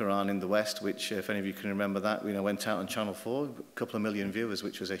on the Quran in the West, which, if any of you can remember that, went out on Channel 4, a couple of million viewers,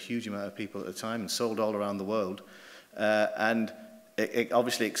 which was a huge amount of people at the time, and sold all around the world. And it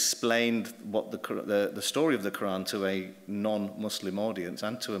obviously explained what the story of the Quran to a non-Muslim audience,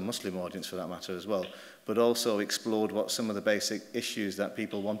 and to a Muslim audience for that matter as well, but also explored what some of the basic issues that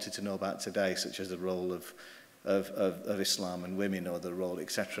people wanted to know about today, such as the role of Islam and women, or the role,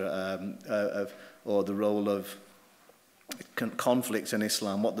 etc., or the role of conflicts in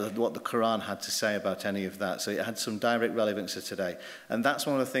Islam, what the Quran had to say about any of that. So it had some direct relevance to today. And that's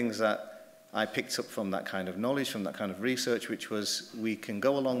one of the things that I picked up from that kind of knowledge, from that kind of research, which was we can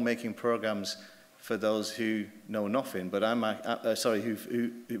go along making programs for those who know nothing, but who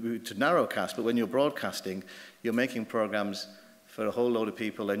to narrowcast, but when you're broadcasting, you're making programs for a whole load of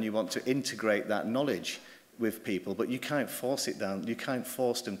people and you want to integrate that knowledge with people, but you can't force it down. You can't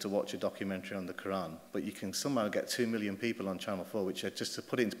force them to watch a documentary on the Quran, but you can somehow get 2 million people on Channel 4, which, just to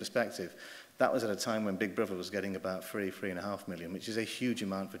put it into perspective, that was at a time when Big Brother was getting about 3.5 million, which is a huge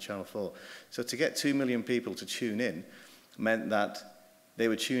amount for Channel 4. So to get 2 million people to tune in meant that they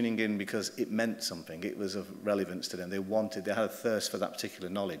were tuning in because it meant something. It was of relevance to them. They had a thirst for that particular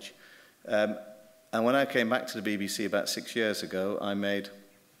knowledge. And when I came back to the BBC about 6 years ago, I made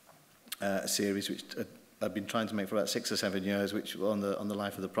a series which I've been trying to make for about 6 or 7 years, which on the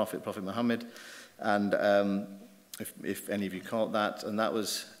life of the Prophet Muhammad. And if any of you caught that, and that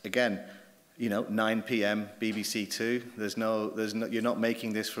was, again, 9 p.m. BBC 2. You're not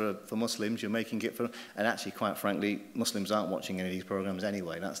making this for Muslims. You're making it for, and actually, quite frankly, Muslims aren't watching any of these programs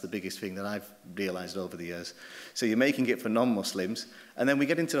anyway. That's the biggest thing that I've realized over the years. So you're making it for non-Muslims, and then we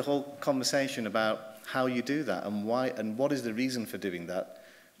get into the whole conversation about how you do that and why, and what is the reason for doing that.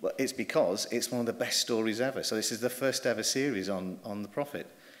 Well, it's because it's one of the best stories ever. So this is the first ever series on the Prophet.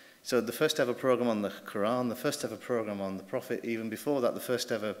 So the first ever program on the Quran, the first ever program on the Prophet, even before that, the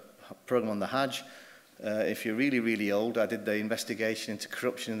first ever program on the Hajj. If you're really, really old, I did the investigation into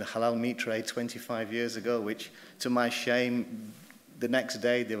corruption in the halal meat trade 25 years ago, which, to my shame, the next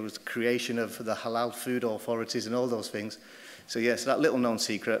day there was creation of the halal food authorities and all those things. So yes, that little known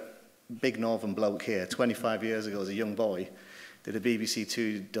secret, big northern bloke here, 25 years ago as a young boy, did a BBC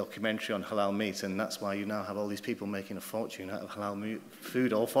 2 documentary on halal meat, and that's why you now have all these people making a fortune out of halal meat,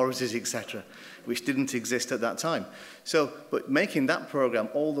 food authorities, etc., which didn't exist at that time. So, but making that program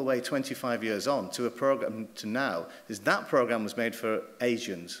all the way 25 years on to a program to now, is that program was made for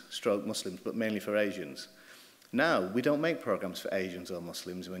Asians, stroke Muslims, but mainly for Asians. Now, we don't make programs for Asians or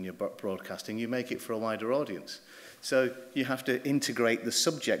Muslims when you're broadcasting, you make it for a wider audience. So you have to integrate the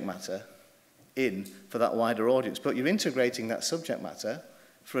subject matter in for that wider audience, but you're integrating that subject matter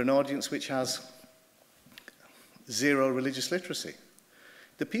for an audience which has zero religious literacy.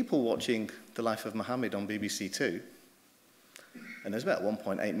 The people watching The Life of Muhammad on BBC 2, and there's about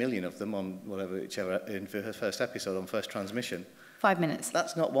 1.8 million of them on whichever in the first episode, on first transmission. 5 minutes.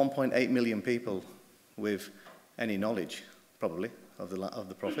 That's not 1.8 million people with any knowledge, probably, of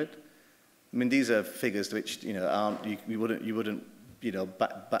the Prophet. I mean, these are figures which aren't you wouldn't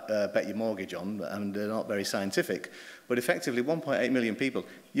bet your mortgage on, and they're not very scientific. But effectively, 1.8 million people,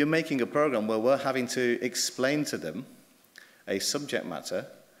 you're making a program where we're having to explain to them a subject matter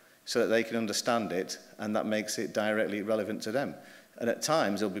so that they can understand it, and that makes it directly relevant to them. And at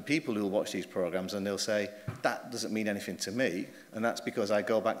times, there'll be people who will watch these programs and they'll say, that doesn't mean anything to me. And that's because I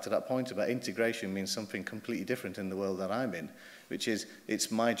go back to that point about integration means something completely different in the world that I'm in, which is it's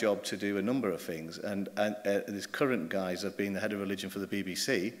my job to do a number of things. And this current guise of being the head of religion for the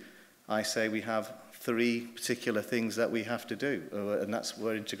BBC, I say we have 3 particular things that we have to do, and that's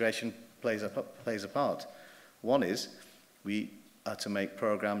where integration plays a part. One is we are to make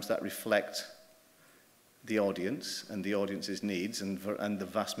programs that reflect the audience and the audience's needs, and the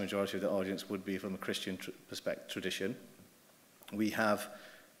vast majority of the audience would be from a Christian tradition. We have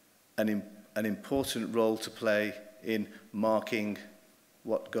an important role to play in marking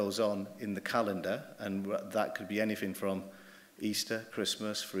what goes on in the calendar, and that could be anything from Easter,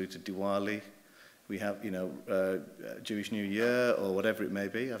 Christmas, through to Diwali. We have, Jewish New Year or whatever it may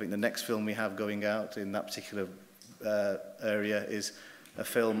be. I think the next film we have going out in that particular area is a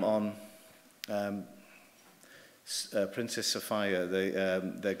film on Princess Sophia,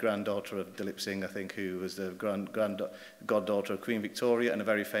 the granddaughter of Dilip Singh, I think, who was the goddaughter of Queen Victoria and a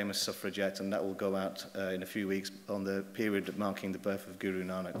very famous suffragette, and that will go out in a few weeks on the period marking the birth of Guru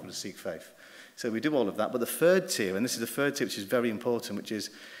Nanak for the Sikh faith. So we do all of that. But the third tier, and this is the third tier which is very important, which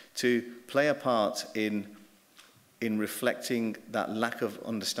is to play a part in reflecting that lack of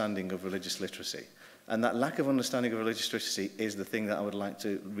understanding of religious literacy. And that lack of understanding of religious literacy is the thing that I would like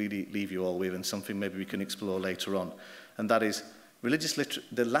to really leave you all with, and something maybe we can explore later on. And that is,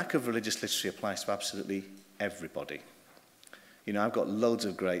 the lack of religious literacy applies to absolutely everybody. You know, I've got loads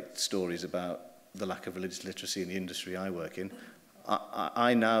of great stories about the lack of religious literacy in the industry I work in.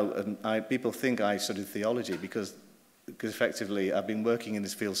 People think I studied theology because effectively I've been working in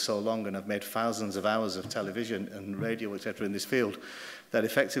this field so long, and I've made thousands of hours of television and radio, etc., in this field, that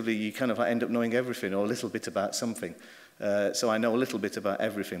effectively you kind of end up knowing everything or a little bit about something. So I know a little bit about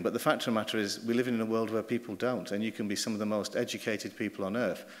everything. But the fact of the matter is we live in a world where people don't, and you can be some of the most educated people on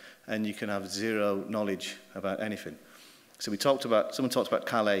earth, and you can have zero knowledge about anything. So someone talked about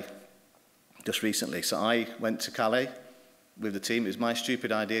Calais just recently. So I went to Calais with the team. It was my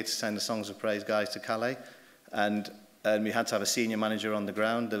stupid idea to send the Songs of Praise guys to Calais, and we had to have a senior manager on the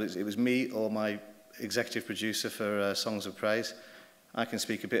ground. It was me or my executive producer for Songs of Praise. I can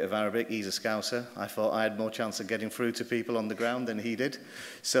speak a bit of Arabic. He's a Scouser. I thought I had more chance of getting through to people on the ground than he did.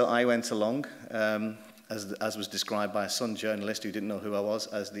 So I went along, as was described by a Sun journalist who didn't know who I was,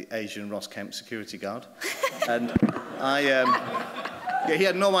 as the Asian Ross Kemp security guard. And he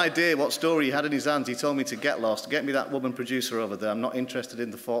had no idea what story he had in his hands. He told me to get lost, get me that woman producer over there. I'm not interested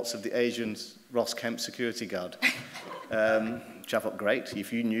in the thoughts of the Asian Ross Kemp security guard. Which I thought, great,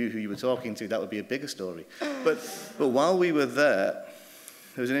 if you knew who you were talking to, that would be a bigger story. But while we were there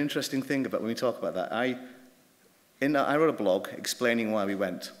was an interesting thing about when we talk about that. I wrote a blog explaining why we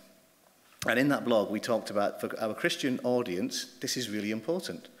went. And in that blog, we talked about, for our Christian audience, this is really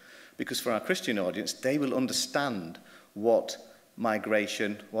important. Because for our Christian audience, they will understand what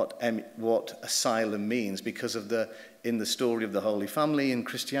migration, what asylum means, because of in the story of the Holy Family in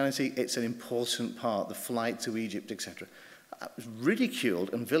Christianity, it's an important part, the flight to Egypt, etc.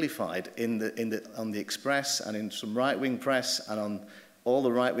 Ridiculed and vilified on the Express and in some right-wing press and on all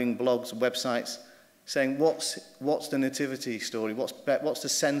the right-wing blogs and websites, saying what's the nativity story, what's the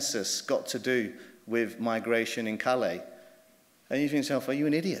census got to do with migration in Calais? And you think to yourself, are you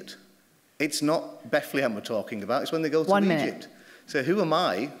an idiot? It's not Bethlehem we're talking about, it's when they go to Egypt. So who am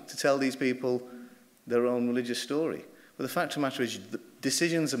I to tell these people their own religious story? But the fact of the matter is, the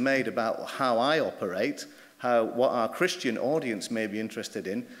decisions are made about how I operate, what our Christian audience may be interested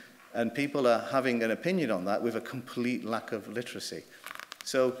in, and people are having an opinion on that with a complete lack of literacy.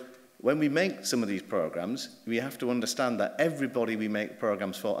 So when we make some of these programs, we have to understand that everybody we make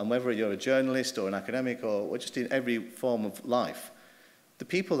programs for, and whether you're a journalist or an academic or just in every form of life, the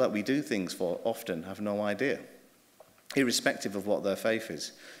people that we do things for often have no idea, irrespective of what their faith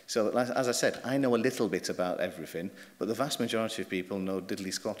is. So, as I said, I know a little bit about everything, but the vast majority of people know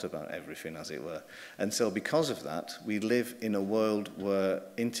diddly squat about everything, as it were. And so because of that, we live in a world where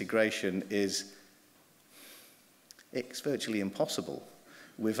integration it's virtually impossible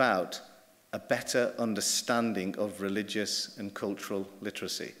without a better understanding of religious and cultural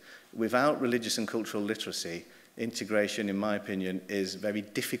literacy. Without religious and cultural literacy, integration, in my opinion, is very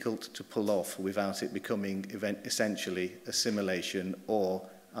difficult to pull off without it becoming essentially assimilation or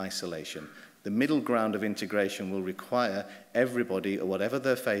isolation. The middle ground of integration will require everybody, or whatever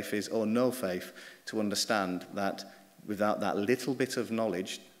their faith is or no faith, to understand that without that little bit of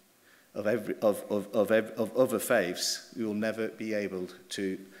knowledge of other faiths, we will never be able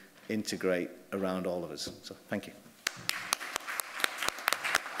to integrate around all of us. So, thank you.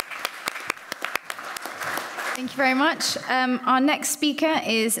 Thank you very much. Our next speaker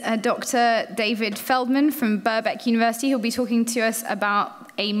is Dr. David Feldman from Birkbeck University. He'll be talking to us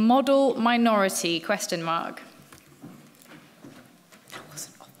about a model minority, question mark. That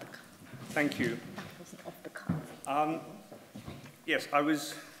wasn't off the cuff. Thank you. That wasn't off the cuff. Yes, I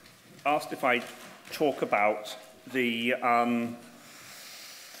was asked if I'd talk about the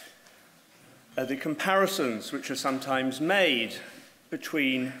comparisons which are sometimes made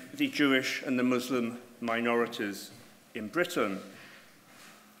between the Jewish and the Muslim minorities in Britain.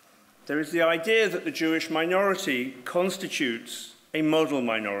 There is the idea that the Jewish minority constitutes a model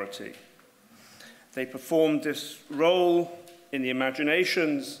minority. They performed this role in the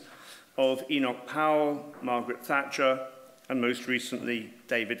imaginations of Enoch Powell, Margaret Thatcher, and most recently,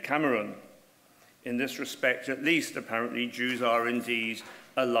 David Cameron. In this respect, at least, apparently, Jews are indeed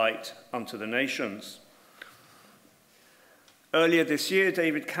a light unto the nations. Earlier this year,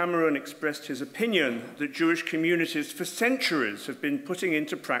 David Cameron expressed his opinion that Jewish communities for centuries have been putting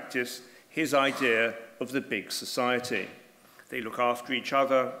into practice his idea of the big society. They look after each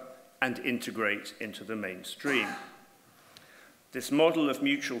other and integrate into the mainstream. This model of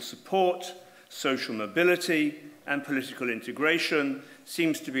mutual support, social mobility, and political integration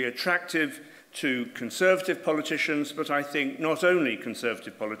seems to be attractive to conservative politicians, but I think not only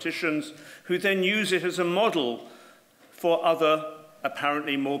conservative politicians, who then use it as a model for other,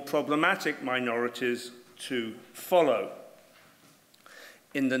 apparently more problematic minorities to follow.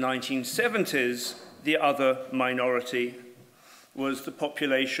 In the 1970s, the other minority was the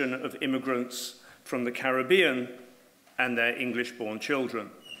population of immigrants from the Caribbean and their English-born children.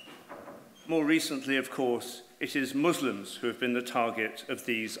 More recently, of course, it is Muslims who have been the target of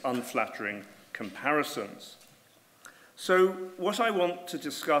these unflattering comparisons. So what I want to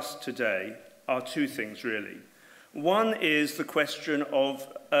discuss today are two things, really. One is the question of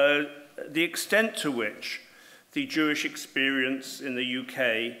the extent to which the Jewish experience in the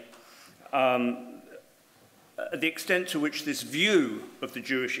UK, the extent to which this view of the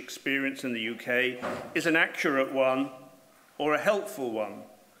Jewish experience in the UK is an accurate one or a helpful one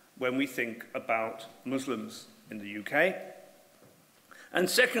when we think about Muslims in the UK. And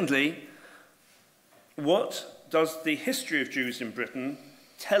secondly, what does the history of Jews in Britain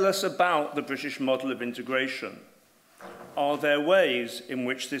tell us about the British model of integration? Are there ways in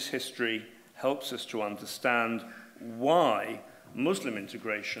which this history helps us to understand why Muslim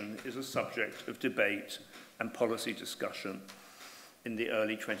integration is a subject of debate and policy discussion in the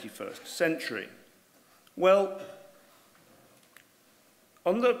early 21st century? Well,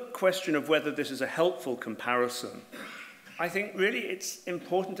 on the question of whether this is a helpful comparison, I think really it's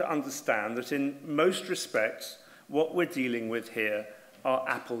important to understand that in most respects, what we're dealing with here are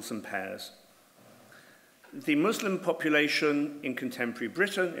apples and pears. The Muslim population in contemporary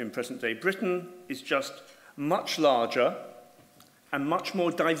Britain, in present-day Britain, is just much larger and much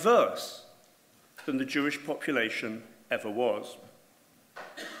more diverse than the Jewish population ever was.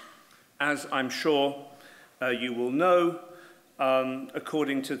 As I'm sure you will know,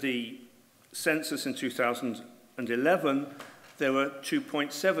 according to the census in 2011, there were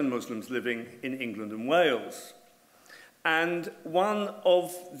 2.7 Muslims living in England and Wales. And one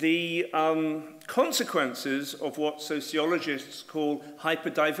of the consequences of what sociologists call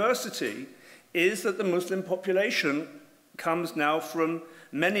hyperdiversity is that the Muslim population comes now from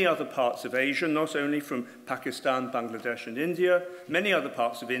many other parts of Asia, not only from Pakistan, Bangladesh, and India, many other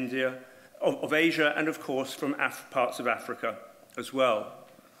parts of Asia, and of course from parts of Africa as well.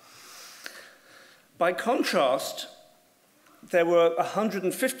 By contrast, there were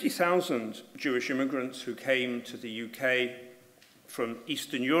 150,000 Jewish immigrants who came to the UK from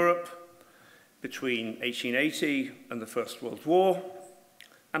Eastern Europe between 1880 and the First World War,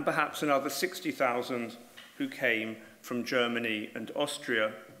 and perhaps another 60,000 who came from Germany and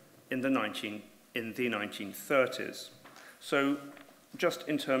Austria in the 1930s. So just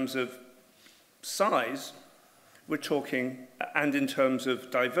in terms of size, we're talking, and in terms of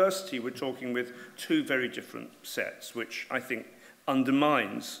diversity, we're talking with two very different sets, which I think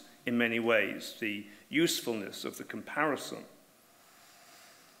undermines, in many ways, the usefulness of the comparison.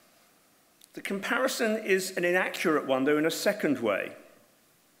 The comparison is an inaccurate one, though, in a second way,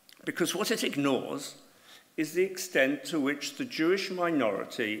 because what it ignores is the extent to which the Jewish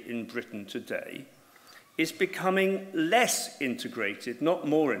minority in Britain today is becoming less integrated, not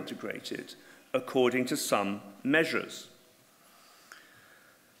more integrated, according to some measures.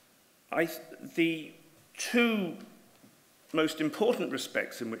 The two most important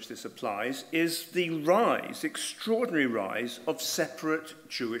respects in which this applies is the rise, extraordinary rise, of separate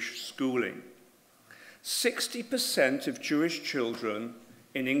Jewish schooling. 60% of Jewish children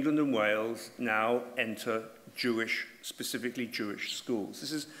in England and Wales now enter Jewish, specifically Jewish schools.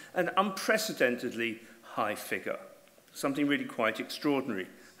 This is an unprecedentedly high figure. Something really quite extraordinary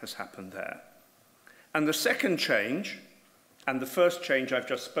has happened there. And the second change, and the first change I've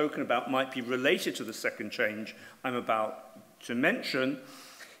just spoken about might be related to the second change I'm about to mention,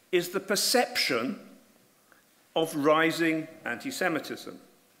 is the perception of rising anti-Semitism.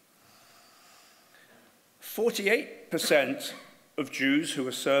 48% of Jews who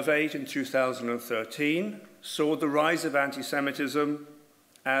were surveyed in 2013 saw the rise of anti-Semitism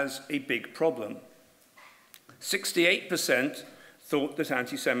as a big problem. 68% thought that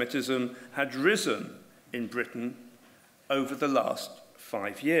anti-Semitism had risen in Britain over the last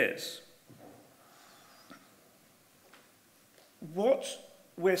 5 years. What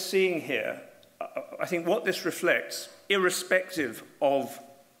we're seeing here, I think what this reflects, irrespective of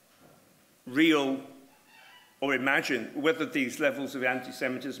real or imagined, whether these levels of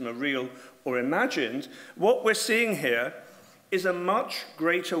anti-Semitism are real or imagined, what we're seeing here is a much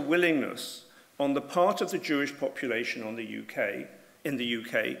greater willingness on the part of the Jewish population in the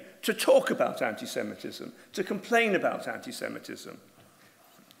UK, to talk about anti-Semitism, to complain about anti-Semitism.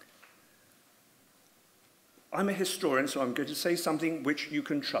 I'm a historian, so I'm going to say something which you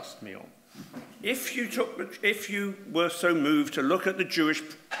can trust me on. If you were so moved to look at the Jewish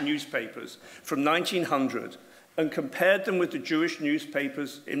newspapers from 1900 and compared them with the Jewish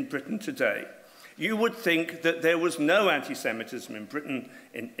newspapers in Britain today, you would think that there was no anti-Semitism in Britain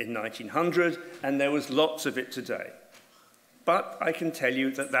in 1900, and there was lots of it today. But I can tell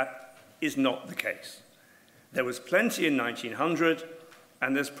you that that is not the case. There was plenty in 1900,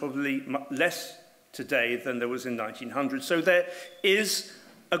 and there's probably less today than there was in 1900. So there is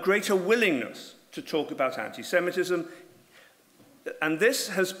a greater willingness to talk about anti-Semitism, and this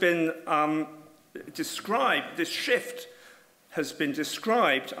has been described, this shift has been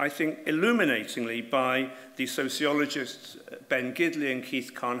described, I think, illuminatingly by the sociologists Ben Gidley and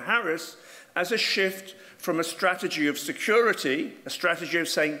Keith Carn-Harris as a shift from a strategy of security, a strategy of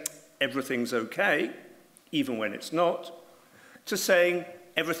saying everything's okay, even when it's not, to saying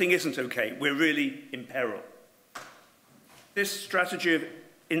everything isn't okay, we're really in peril. This strategy of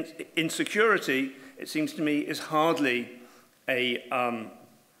insecurity, it seems to me, is hardly a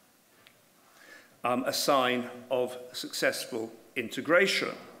sign of successful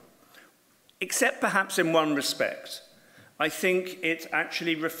integration, except perhaps in one respect. I think it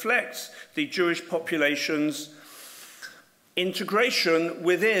actually reflects the Jewish population's integration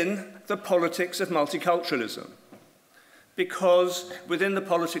within the politics of multiculturalism. Because within the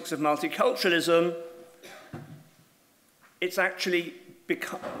politics of multiculturalism, it's actually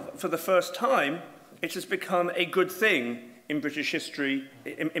become, for the first time, it has become a good thing in British history,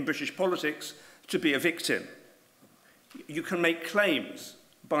 in British politics, to be a victim. You can make claims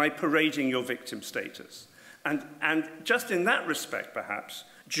by parading your victim status. And just in that respect, perhaps,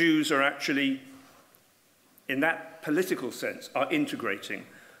 Jews are actually, in that political sense, are integrating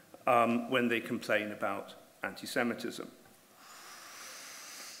when they complain about anti-Semitism.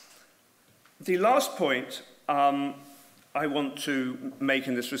 The last point I want to make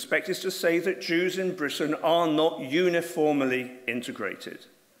in this respect is to say that Jews in Britain are not uniformly integrated.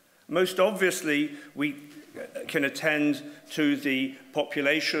 Most obviously, we can attend to the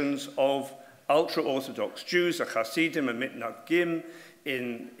populations of ultra-Orthodox Jews, the Hasidim and Mitnagim,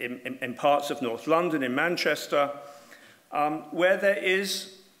 in parts of North London, in Manchester, where there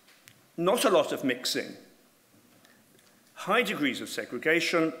is not a lot of mixing, high degrees of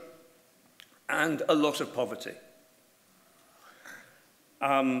segregation, and a lot of poverty.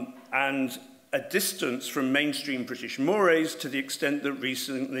 And a distance from mainstream British mores to the extent that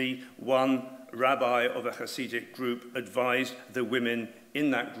recently one rabbi of a Hasidic group advised the women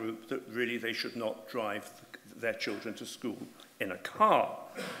in that group that really they should not drive their children to school in a car.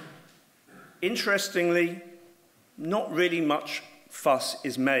 Interestingly, not really much fuss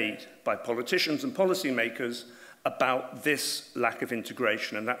is made by politicians and policymakers about this lack of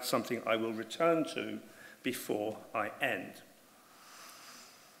integration, and that's something I will return to before I end.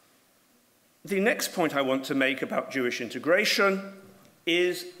 The next point I want to make about Jewish integration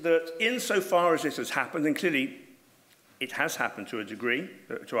is that insofar as it has happened, and clearly it has happened to a degree,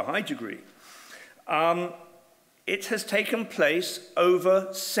 to a high degree, it has taken place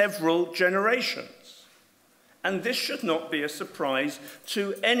over several generations. And this should not be a surprise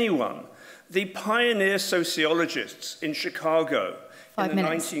to anyone. The pioneer sociologists in Chicago in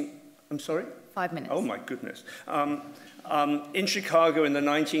the I'm sorry? 5 minutes. Oh my goodness. In Chicago in the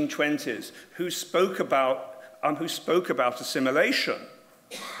 1920s, who spoke about assimilation,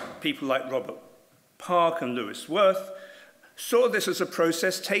 people like Robert Park and Lewis Worth, saw this as a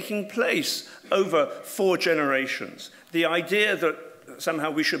process taking place over 4 generations. The idea that somehow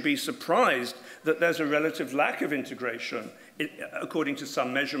we should be surprised that there's a relative lack of integration, according to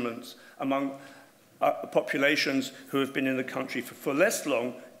some measurements, among populations who have been in the country for less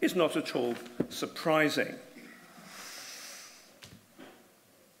long, is not at all surprising.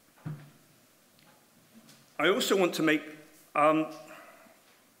 I also want to make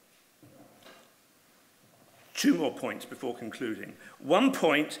 2 more points before concluding. One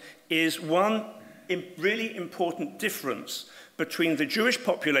point is one really important difference between the Jewish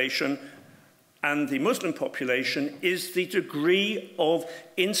population and the Muslim population is the degree of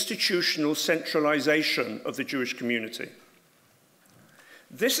institutional centralization of the Jewish community.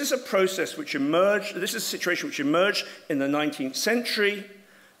 This is a process which emerged, this is a situation which emerged in the 19th century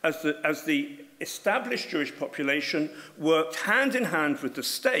as the established Jewish population worked hand in hand with the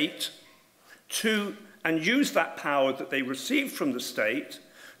state and used that power that they received from the state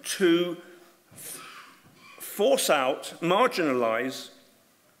to force out, marginalize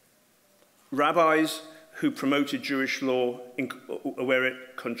rabbis who promoted Jewish law where it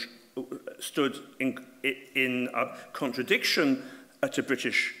stood in contradiction to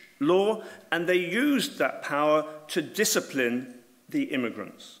British law, and they used that power to discipline the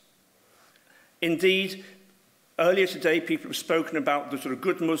immigrants. Indeed, earlier today, people have spoken about the sort of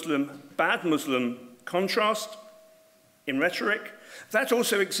good Muslim, bad Muslim contrast in rhetoric. That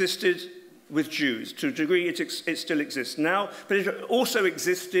also existed with Jews. To a degree, it still exists now, but it also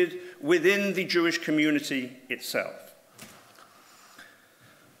existed within the Jewish community itself.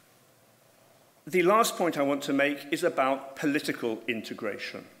 The last point I want to make is about political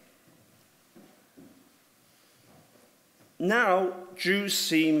integration. Now, Jews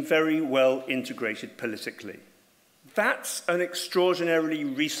seem very well integrated politically. That's an extraordinarily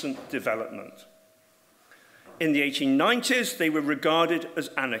recent development. In the 1890s, they were regarded as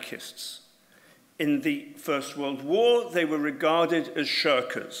anarchists. In the First World War, they were regarded as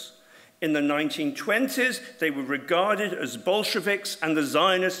shirkers. In the 1920s, they were regarded as Bolsheviks, and the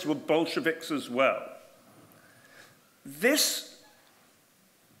Zionists were Bolsheviks as well.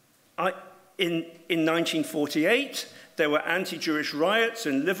 In 1948, there were anti-Jewish riots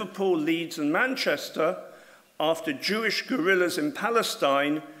in Liverpool, Leeds, and Manchester after Jewish guerrillas in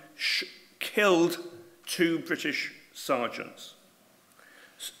Palestine killed 2 British sergeants.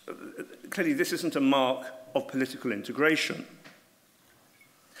 Clearly, this isn't a mark of political integration.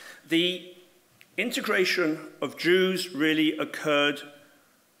 The integration of Jews really occurred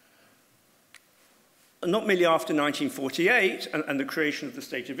not merely after 1948 and the creation of the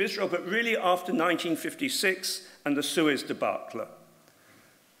State of Israel, but really after 1956 and the Suez debacle.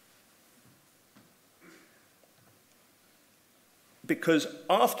 Because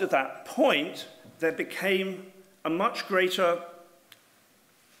after that point, there became a much greater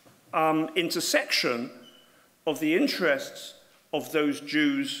intersection of the interests of those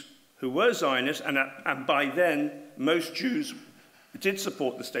Jews who were Zionists, and by then most Jews did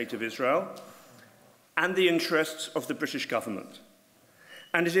support the State of Israel, and the interests of the British government.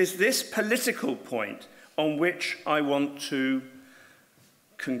 And it is this political point on which I want to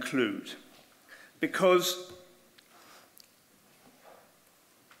conclude, because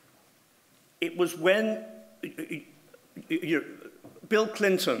it was when Bill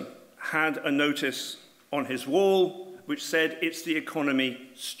Clinton had a notice on his wall which said, "It's the economy,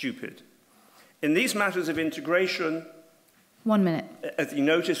 stupid." In these matters of integration, 1 minute. The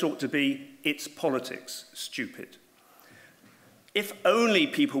notice ought to be, "It's politics, stupid." If only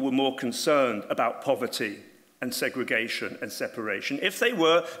people were more concerned about poverty and segregation and separation. If they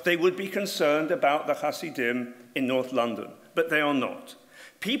were, they would be concerned about the Hasidim in North London, but they are not.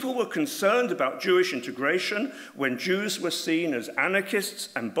 People were concerned about Jewish integration when Jews were seen as anarchists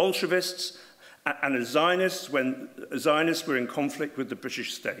and Bolshevists and as Zionists when Zionists were in conflict with the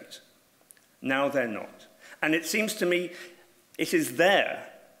British state. Now they're not. And it seems to me it is there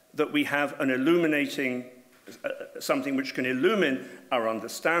that we have an illuminating, something which can illumine our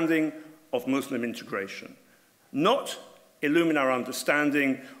understanding of Muslim integration. Not illumine our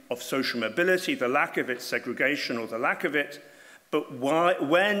understanding of social mobility, the lack of it, segregation or the lack of it, but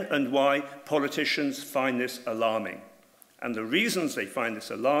when and why politicians find this alarming. And the reasons they find this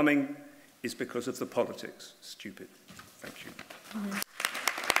alarming is because of the politics. Stupid. Thank you.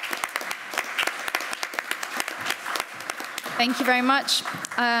 Thank you very much.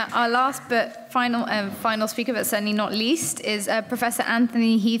 Our last but final speaker, but certainly not least, is Professor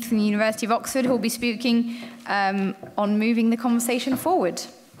Anthony Heath from the University of Oxford, who will be speaking on moving the conversation forward.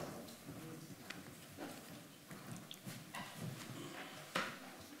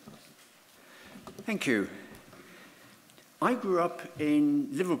 Thank you. I grew up in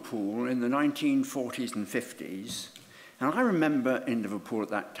Liverpool in the 1940s and 50s, and I remember in Liverpool at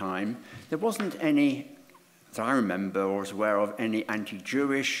that time, there wasn't any, that I remember or was aware of, any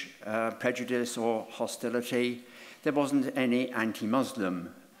anti-Jewish prejudice or hostility. There wasn't any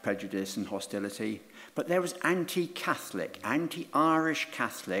anti-Muslim prejudice and hostility, but there was anti-Catholic, anti-Irish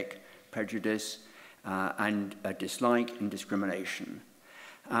Catholic prejudice and dislike and discrimination.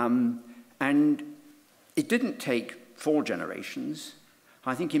 And it didn't take 4 generations.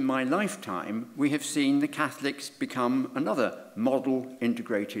 I think in my lifetime, we have seen the Catholics become another model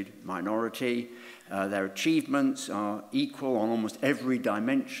integrated minority. Their achievements are equal on almost every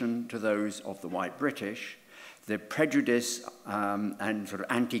dimension to those of the white British. The prejudice and sort of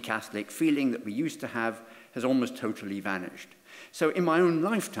anti-Catholic feeling that we used to have has almost totally vanished. So in my own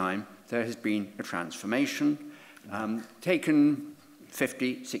lifetime, there has been a transformation, taken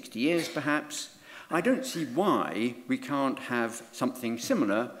 50, 60 years perhaps. I don't see why we can't have something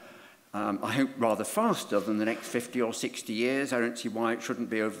similar, I hope rather faster than the next 50 or 60 years. I don't see why it shouldn't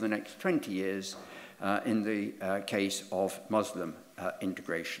be over the next 20 years in the case of Muslim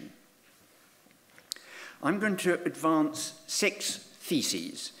integration. I'm going to advance 6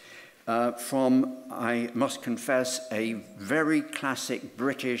 theses from, I must confess, a very classic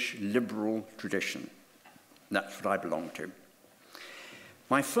British liberal tradition. That's what I belong to.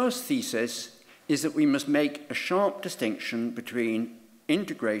 My first thesis is that we must make a sharp distinction between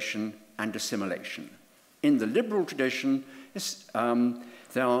integration and assimilation. In the liberal tradition,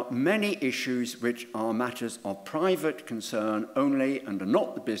 there are many issues which are matters of private concern only and are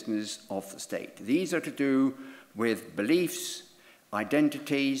not the business of the state. These are to do with beliefs,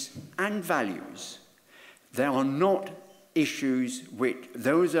 identities, and values. They are not issues which,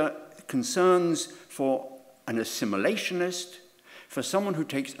 those are concerns for an assimilationist. For someone who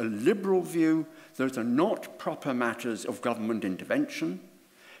takes a liberal view, those are not proper matters of government intervention.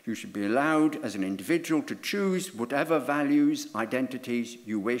 You should be allowed as an individual to choose whatever values, identities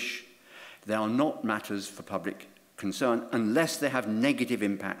you wish. They are not matters for public concern unless they have negative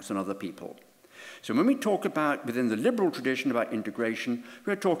impacts on other people. So when we talk about, within the liberal tradition, about integration,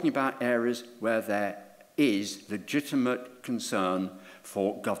 we're talking about areas where there is legitimate concern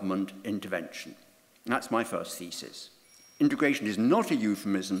for government intervention. That's my first thesis. Integration is not a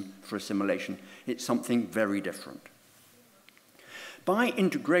euphemism for assimilation. It's something very different. By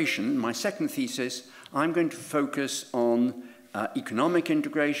integration, my second thesis, I'm going to focus on economic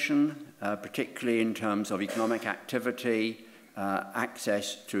integration, particularly in terms of economic activity,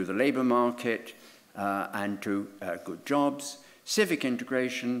 access to the labour market and to good jobs, civic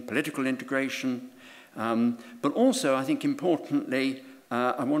integration, political integration, but also, I think importantly,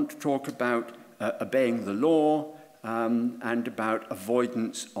 I want to talk about obeying the law, and about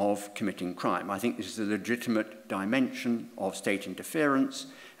avoidance of committing crime. I think this is a legitimate dimension of state interference,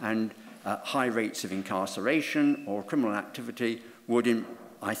 and high rates of incarceration or criminal activity would,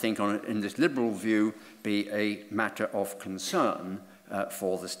 I think, in this liberal view, be a matter of concern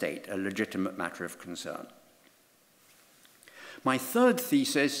for the state, a legitimate matter of concern. My third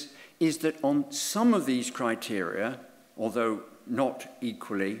thesis is that on some of these criteria, although not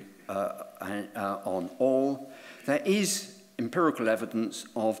equally on all, there is empirical evidence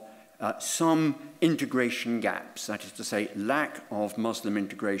of some integration gaps, that is to say, lack of Muslim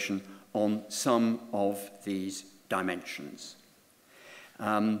integration on some of these dimensions.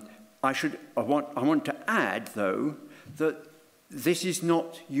 I want to add, though, that this is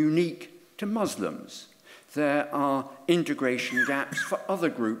not unique to Muslims. There are integration gaps for other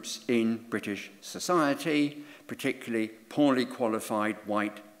groups in British society, particularly poorly qualified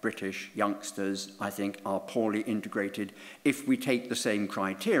white British youngsters, I think, are poorly integrated if we take the same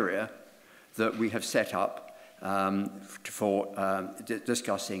criteria that we have set up for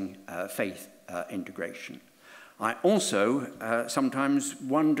discussing faith integration. I also sometimes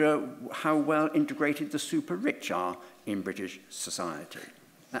wonder how well integrated the super rich are in British society.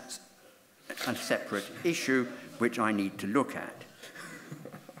 That's a separate issue which I need to look at.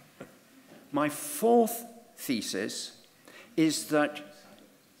 My fourth thesis is that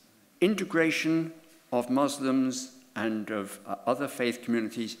integration of Muslims and of other faith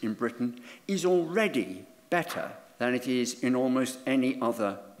communities in Britain is already better than it is in almost any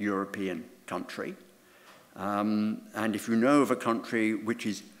other European country. And if you know of a country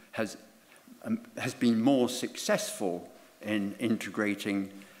which has been more successful in integrating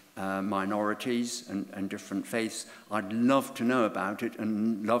minorities and different faiths, I'd love to know about it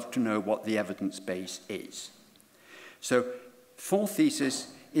and love to know what the evidence base is. So, fourth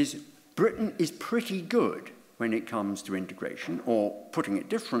thesis is Britain is pretty good when it comes to integration, or putting it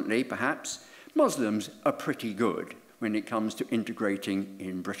differently, perhaps, Muslims are pretty good when it comes to integrating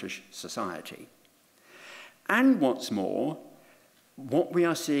in British society. And what's more, what we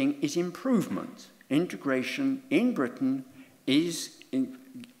are seeing is improvement. Integration in Britain is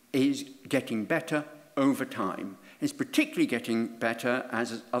getting better over time. It's particularly getting better,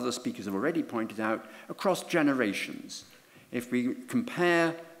 as other speakers have already pointed out, across generations. If we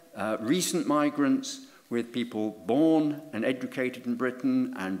compare recent migrants with people born and educated in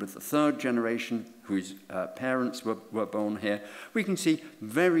Britain and with the third generation whose parents were born here, we can see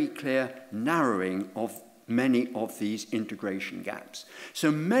very clear narrowing of many of these integration gaps. So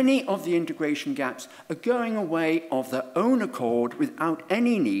many of the integration gaps are going away of their own accord without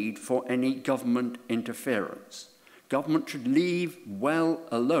any need for any government interference. Government should leave well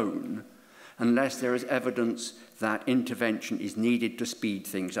alone unless there is evidence that intervention is needed to speed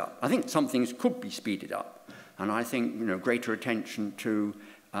things up. I think some things could be speeded up, and I think greater attention to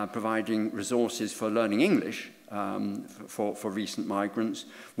providing resources for learning English for recent migrants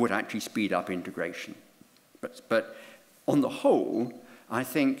would actually speed up integration. But on the whole, I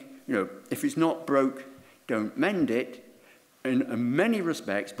think, if it's not broke, don't mend it. In many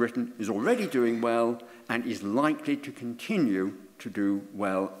respects, Britain is already doing well and is likely to continue to do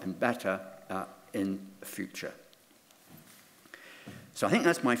well and better in the future. So I think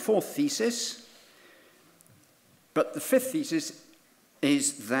that's my fourth thesis. But the fifth thesis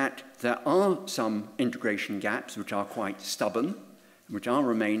is that there are some integration gaps which are quite stubborn, which are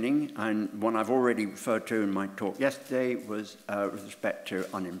remaining, and one I've already referred to in my talk yesterday was with respect to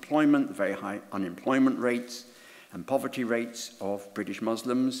unemployment, the very high unemployment rates and poverty rates of British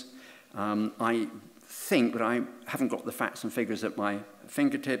Muslims. I think, but I haven't got the facts and figures at my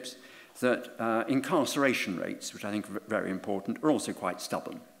fingertips, that incarceration rates, which I think are very important, are also quite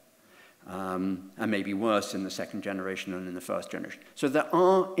stubborn, and maybe worse in the second generation than in the first generation. So there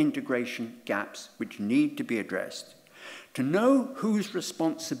are integration gaps which need to be addressed. To know whose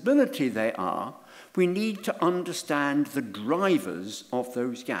responsibility they are, we need to understand the drivers of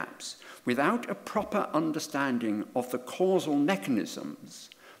those gaps. Without a proper understanding of the causal mechanisms,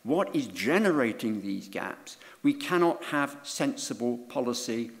 what is generating these gaps, we cannot have sensible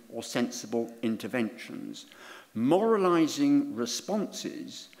policy or sensible interventions. Moralizing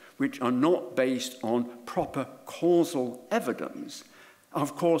responses which are not based on proper causal evidence are,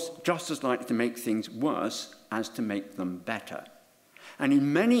 of course, just as likely to make things worse as to make them better. And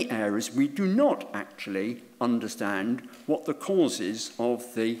in many areas, we do not actually understand what the causes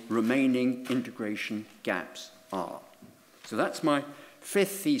of the remaining integration gaps are. So that's my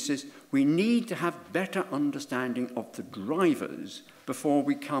fifth thesis. We need to have better understanding of the drivers before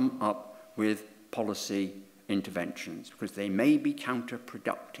we come up with policy interventions, because they may be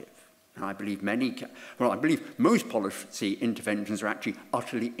counterproductive. And I believe I believe most policy interventions are actually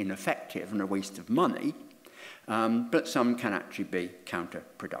utterly ineffective and a waste of money, but some can actually be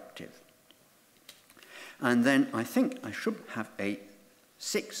counterproductive. And then I think I should have a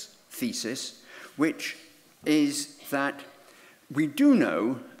sixth thesis, which is that we do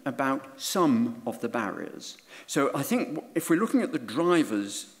know about some of the barriers. So I think if we're looking at the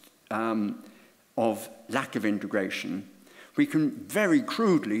drivers of lack of integration, we can very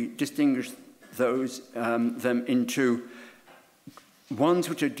crudely distinguish those them into ones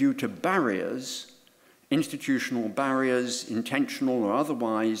which are due to barriers, institutional barriers, intentional or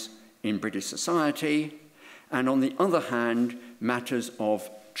otherwise, in British society, and on the other hand, matters of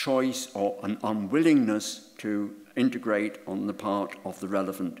choice or an unwillingness to integrate on the part of the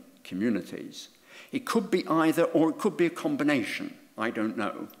relevant communities. It could be either, or it could be a combination. I don't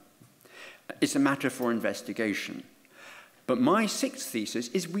know. It's a matter for investigation. But my sixth thesis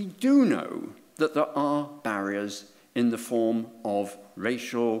is we do know that there are barriers in the form of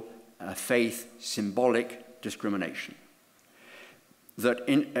racial, faith, symbolic discrimination. That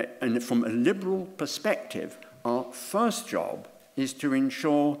from a liberal perspective, our first job is to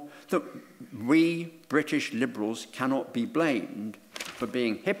ensure that we British liberals cannot be blamed for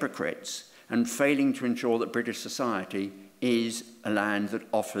being hypocrites and failing to ensure that British society is a land that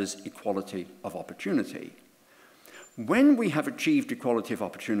offers equality of opportunity. When we have achieved equality of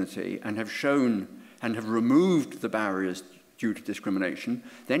opportunity and have shown and have removed the barriers due to discrimination,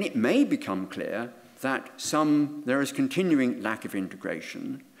 then it may become clear that there is continuing lack of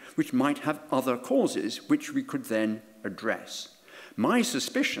integration, which might have other causes which we could then address. My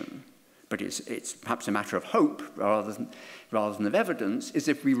suspicion, but it's perhaps a matter of hope rather than of evidence, is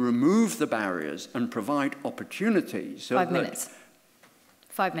if we remove the barriers and provide opportunities. So 5 minutes.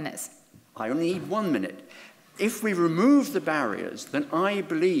 5 minutes. I only need 1 minute. If we remove the barriers, then I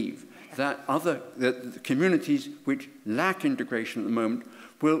believe that the communities which lack integration at the moment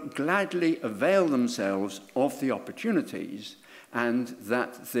will gladly avail themselves of the opportunities, and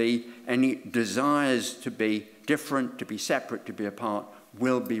that any desires to be different, to be separate, to be apart,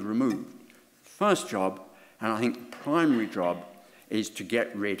 will be removed. First job, and I think the primary job, is to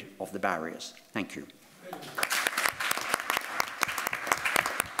get rid of the barriers. Thank you.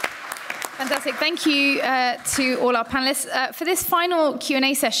 Fantastic. Thank you to all our panelists. For this final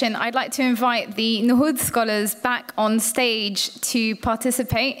Q&A session, I'd like to invite the Nohoudh scholars back on stage to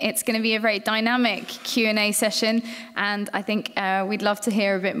participate. It's going to be a very dynamic Q&A session, and I think we'd love to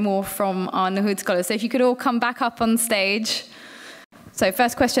hear a bit more from our Nohoudh scholars. So if you could all come back up on stage. So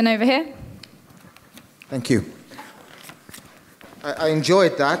first question over here. Thank you. I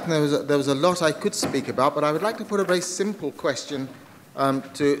enjoyed that, and there was a lot I could speak about, but I would like to put a very simple question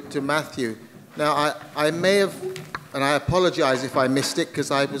to Matthew. Now, I may have, and I apologize if I missed it,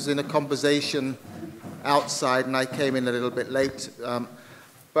 because I was in a conversation outside and I came in a little bit late,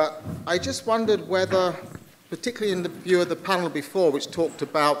 but I just wondered whether, particularly in the view of the panel before, which talked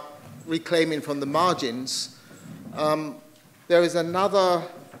about reclaiming from the margins, there is another,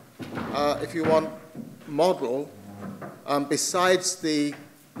 if you want, model besides the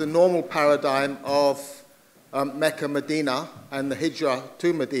normal paradigm of Mecca, Medina, and the Hijrah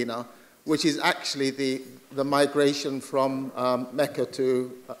to Medina, which is actually the migration from Mecca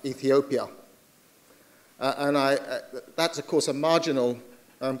to Ethiopia. And that's, of course, a marginal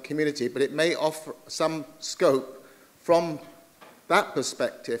community, but it may offer some scope from that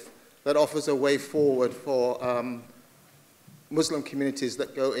perspective that offers a way forward for Muslim communities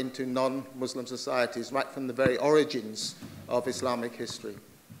that go into non-Muslim societies right from the very origins of Islamic history.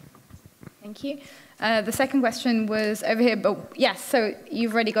 Thank you. The second question was over here, but yes, so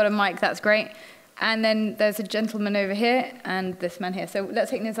you've already got a mic, that's great. And then there's a gentleman over here and this man here. So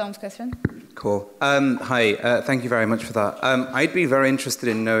let's take Nizam's question. Cool. Hi, thank you very much for that. I'd be very interested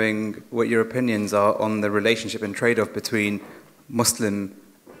in knowing what your opinions are on the relationship and trade-off between Muslim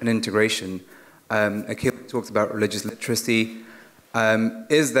and integration. Aaqil talked about religious literacy.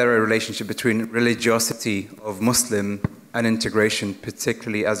 Is there a relationship between religiosity of Muslim and integration,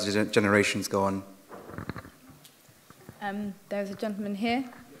 particularly as generations go on? There's a gentleman here.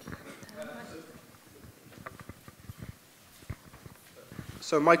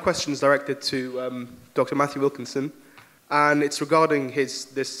 So my question is directed to Dr. Matthew Wilkinson, and it's regarding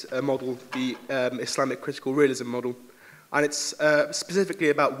this model, the Islamic critical realism model, and it's specifically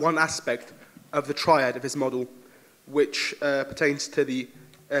about one aspect of the triad of his model, which pertains to the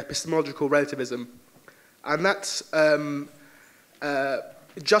epistemological relativism, and that's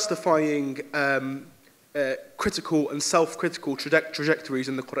justifying critical and self-critical trajectories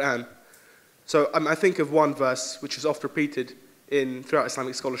in the Quran. So I think of one verse which is oft repeated throughout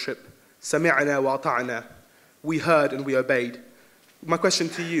Islamic scholarship, سَمِعْنَا وَأَطَعْنَا, we heard and we obeyed. My question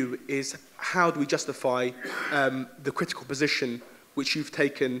to you is, how do we justify the critical position which you've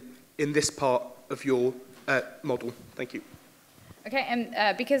taken in this part of your model? Thank you. Okay,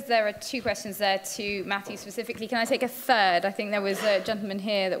 and because there are two questions there to Matthew specifically, can I take a third? I think there was a gentleman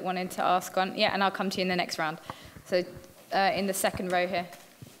here that wanted to ask on. Yeah, and I'll come to you in the next round. So in the second row here,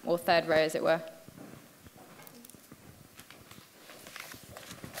 or third row as it were.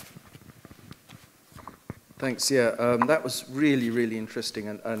 Thanks, yeah, that was really, really interesting,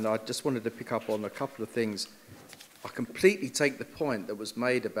 and I just wanted to pick up on a couple of things. I completely take the point that was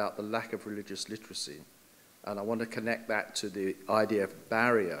made about the lack of religious literacy, and I want to connect that to the idea of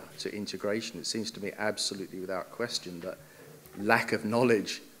barrier to integration. It seems to me absolutely without question that lack of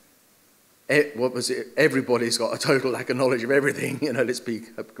knowledge, everybody's got a total lack of knowledge of everything, let's be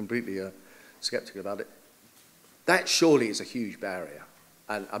completely skeptical about it. That surely is a huge barrier.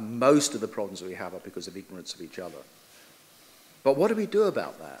 And most of the problems we have are because of ignorance of each other. But what do we do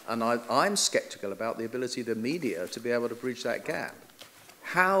about that? And I'm skeptical about the ability of the media to be able to bridge that gap.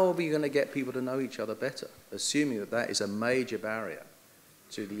 How are we going to get people to know each other better, assuming that that is a major barrier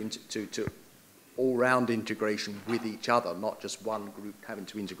to all-round integration with each other, not just one group having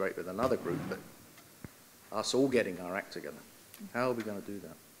to integrate with another group, but us all getting our act together? How are we going to do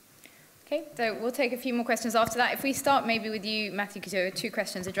that? Okay, so we'll take a few more questions after that. If we start maybe with you, Matthew, because there are two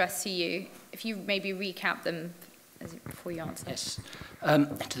questions addressed to you. If you maybe recap them before you answer. Yes.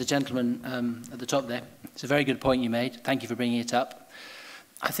 To the gentleman at the top there, it's a very good point you made. Thank you for bringing it up.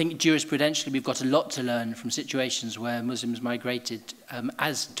 I think jurisprudentially we've got a lot to learn from situations where Muslims migrated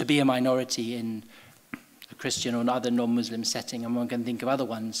as to be a minority in a Christian or another non-Muslim setting, and one can think of other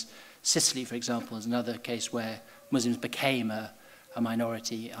ones. Sicily, for example, is another case where Muslims became a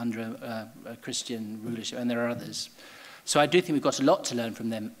minority under a Christian rulership, and there are others. So I do think we've got a lot to learn from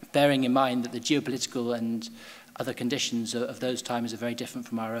them, bearing in mind that the geopolitical and other conditions of those times are very different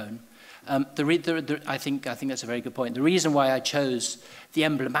from our own. I think that's a very good point. The reason why I chose the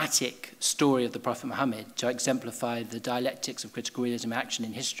emblematic story of the Prophet Muhammad to exemplify the dialectics of critical realism action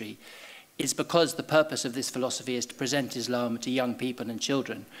in history is because the purpose of this philosophy is to present Islam to young people and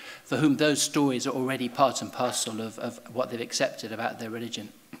children for whom those stories are already part and parcel of what they've accepted about their religion.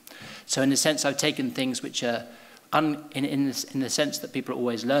 So in a sense, I've taken things which are, in the sense that people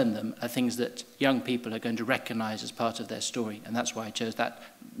always learn them, are things that young people are going to recognize as part of their story. And that's why I chose that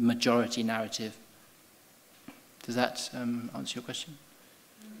majority narrative. Does that answer your question?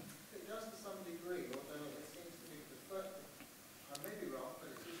 It does to some degree, although it seems to me the first, I may be wrong,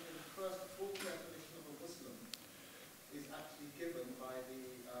 but it seems to me the first full definition of a Muslim is actually given by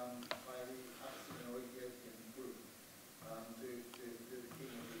the Abyssinian or Ethiopian group to the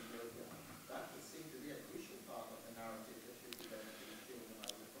king of Ethiopia. That would seem to be a crucial part of the narrative that should be given to the children,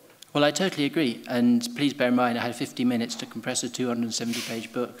 I would thought. Well, I totally agree. And please bear in mind, I had 50 minutes to compress a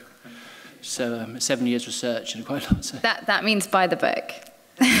 270-page book. So 7 years research and quite a lot. So. That means buy the book.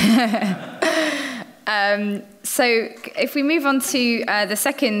 So if we move on to the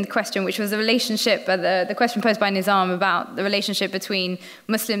second question, which was the relationship, the question posed by Nizam about the relationship between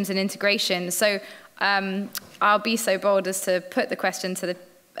Muslims and integration. So I'll be so bold as to put the question to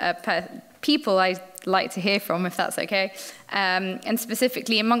the people I'd like to hear from, if that's okay. And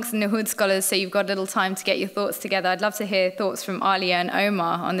specifically amongst the Nohoudh scholars, so you've got a little time to get your thoughts together. I'd love to hear thoughts from Alia and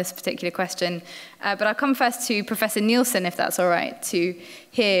Omar on this particular question. But I'll come first to Professor Nielsen, if that's all right, to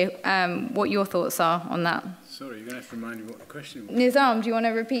hear what your thoughts are on that. Sorry, you're going to have to remind me what the question was. Nizam, do you want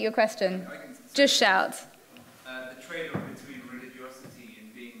to repeat your question? Just shout. The trade-off between religiosity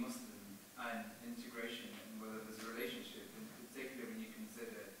and being Muslim and integration, and whether there's a relationship, in particular when you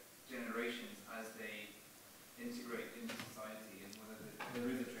consider generations as they integrate into society, and whether there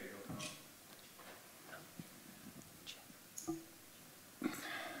is a trade-off or not.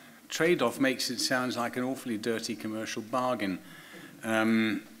 Trade-off makes it sound like an awfully dirty commercial bargain.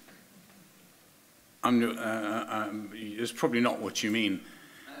 It's probably not what you mean.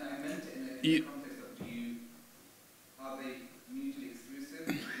 I meant it in the context of are they mutually exclusive?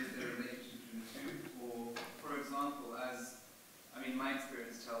 Is there a relationship between the two? Or, for example, my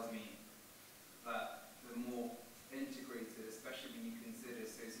experience tells me that the more integrated, especially when you consider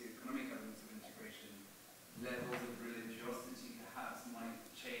socioeconomic elements of integration, levels of religiosity perhaps might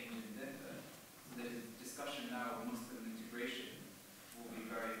change and differ. So the discussion now of Muslim integration will be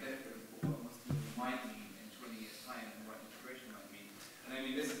very different from what Muslim might mean in 20 years' time and what integration might mean. And I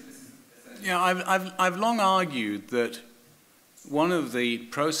mean, this is essentially... Yeah, I've long argued that one of the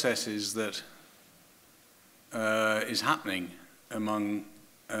processes that is happening among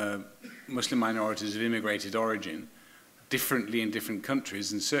Muslim minorities of immigrated origin, differently in different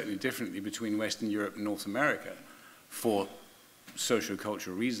countries and certainly differently between Western Europe and North America for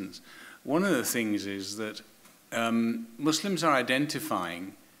socio-cultural reasons. One of the things is that Muslims are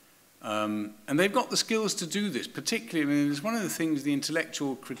identifying, and they've got the skills to do this, particularly, I mean, it's one of the things, the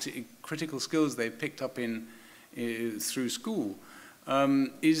intellectual critical skills they've picked up through school,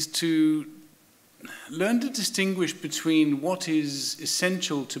 is to learn to distinguish between what is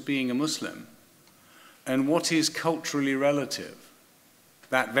essential to being a Muslim and what is culturally relative.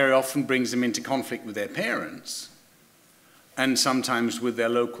 That very often brings them into conflict with their parents and sometimes with their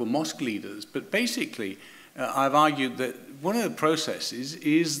local mosque leaders. But basically, I've argued that one of the processes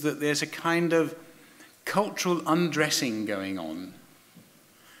is that there's a kind of cultural undressing going on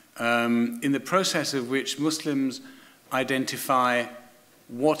in the process of which Muslims identify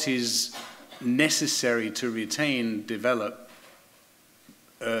what is necessary to retain, develop,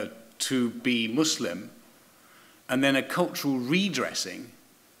 to be Muslim, and then a cultural redressing,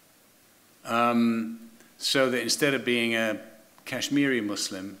 so that instead of being a Kashmiri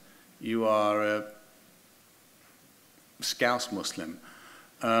Muslim, you are a Scouse Muslim.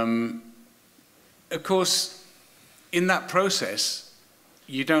 Of course, in that process,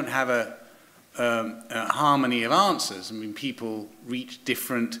 you don't have a harmony of answers. I mean, people reach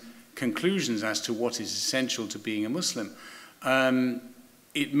different conclusions as to what is essential to being a Muslim.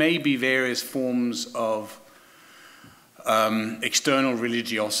 It may be various forms of external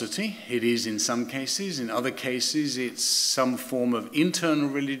religiosity. It is in some cases. In other cases, it's some form of internal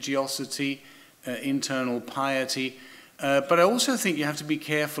religiosity, internal piety. But I also think you have to be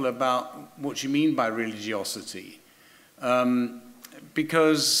careful about what you mean by religiosity.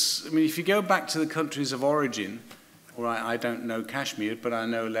 Because, I mean, if you go back to the countries of origin, or I don't know Kashmir, but I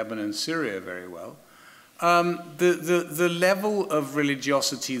know Lebanon and Syria very well, the level of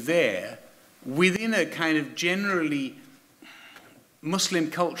religiosity there, within a kind of generally Muslim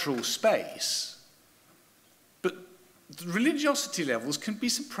cultural space, the religiosity levels can be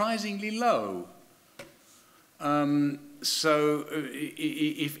surprisingly low. So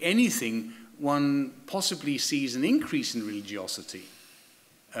if anything, one possibly sees an increase in religiosity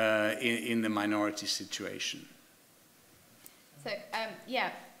in the minority situation. So,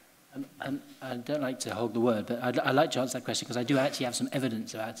 yeah. I don't like to hold the word, but I'd like to answer that question because I do actually have some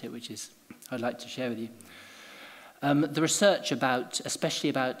evidence about it, which I'd like to share with you. The research especially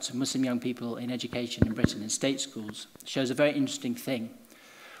about Muslim young people in education in Britain, in state schools, shows a very interesting thing,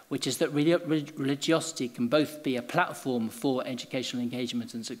 which is that religiosity can both be a platform for educational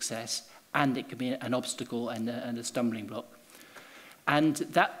engagement and success, and it can be an obstacle and a stumbling block. And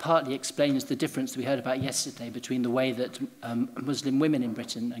that partly explains the difference that we heard about yesterday between the way that Muslim women in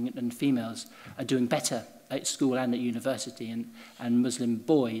Britain and females are doing better at school and at university, and Muslim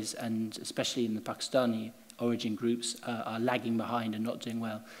boys, and especially in the Pakistani origin groups, are lagging behind and not doing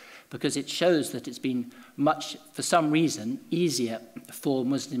well. Because it shows that it's been much, for some reason, easier for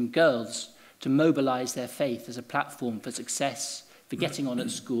Muslim girls to mobilize their faith as a platform for success, for getting on at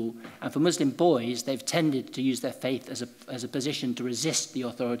school, and for Muslim boys, they've tended to use their faith as a position to resist the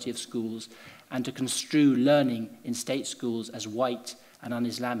authority of schools and to construe learning in state schools as white and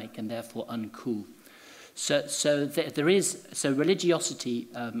un-Islamic and therefore uncool. So religiosity,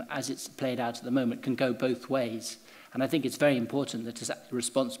 as it's played out at the moment, can go both ways. And I think it's very important that as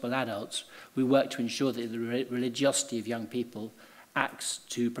responsible adults, we work to ensure that the religiosity of young people acts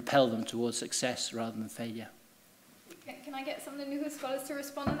to propel them towards success rather than failure. Can I get some of the Nohoudh scholars to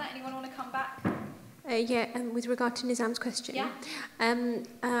respond on that? Anyone want to come back? With regard to Nizam's question. Yeah.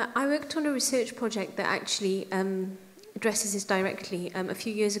 I worked on a research project that actually addresses this directly. A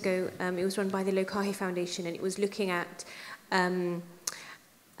few years ago, it was run by the Lokahi Foundation, and it was looking at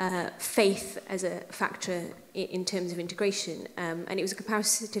faith as a factor in terms of integration. And it was a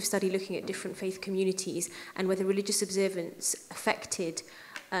comparative study looking at different faith communities and whether religious observance affected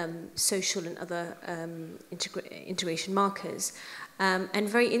social and other integration markers. And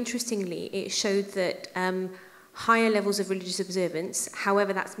very interestingly, it showed that higher levels of religious observance,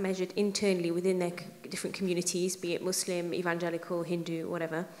 however that's measured internally within their different communities, be it Muslim, evangelical, Hindu,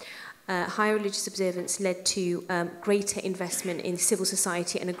 whatever, higher religious observance led to greater investment in civil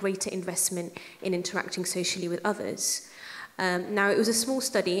society and a greater investment in interacting socially with others. Now, it was a small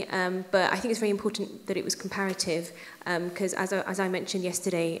study, but I think it's very important that it was comparative, because as I mentioned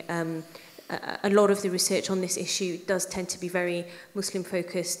yesterday, a lot of the research on this issue does tend to be very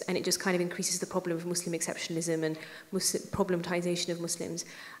Muslim-focused, and it just kind of increases the problem of Muslim exceptionalism and problematization of Muslims.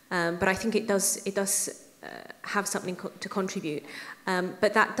 But I think it does have something to contribute.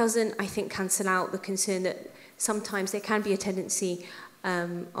 But that doesn't, I think, cancel out the concern that sometimes there can be a tendency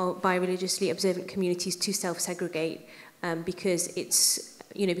by religiously observant communities to self-segregate, because it's,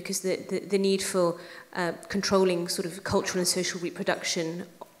 because the need for controlling sort of cultural and social reproduction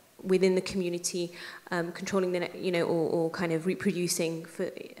within the community, controlling the, or kind of reproducing for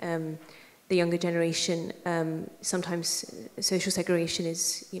the younger generation. Sometimes social segregation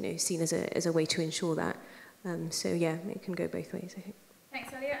is, seen as a way to ensure that. So yeah, it can go both ways, I think.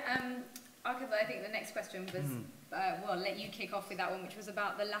 Thanks, Alia. Aaqil, I think the next question was, well, let you kick off with that one, which was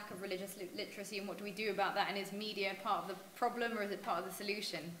about the lack of religious literacy and what do we do about that, and is media part of the problem or is it part of the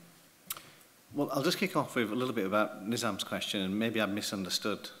solution? Well, I'll just kick off with a little bit about Nizam's question, and maybe I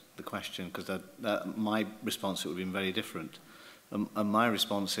misunderstood the question because my response would have been very different. And my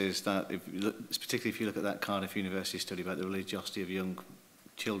response is that, particularly if you look at that Cardiff University study about the religiosity of young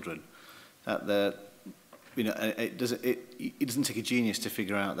children, that it doesn't take a genius to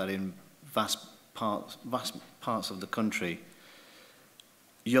figure out that in vast parts of the country,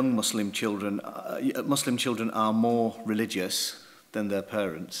 young Muslim children are more religious than their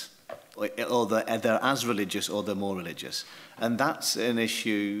parents, or they're as religious or they're more religious. And that's an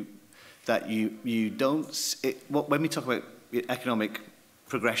issue that you don't... when we talk about economic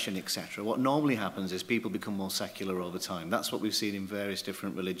progression, etc., what normally happens is people become more secular over time. That's what we've seen in various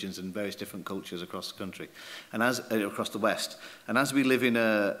different religions and various different cultures across the country, and across the West. And as we live in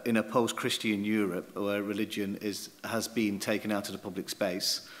a post-Christian Europe where religion has been taken out of the public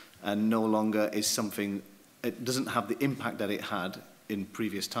space and no longer is something, it doesn't have the impact that it had in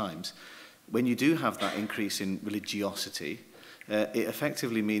previous times. When you do have that increase in religiosity, it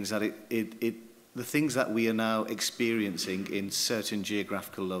effectively means that the things that we are now experiencing in certain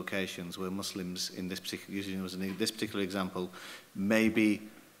geographical locations where Muslims, in this particular example, may be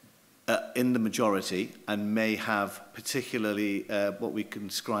in the majority and may have particularly what we can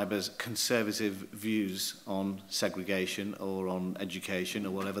describe as conservative views on segregation or on education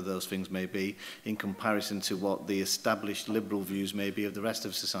or whatever those things may be, in comparison to what the established liberal views may be of the rest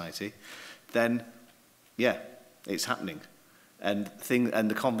of society, then, yeah, It's happening. And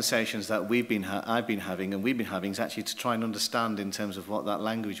the conversations that I've been having and we've been having is actually to try and understand in terms of what that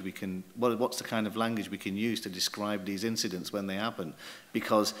language what's the kind of language we can use to describe these incidents when they happen.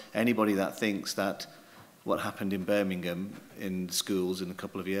 Because anybody that thinks that what happened in Birmingham in schools a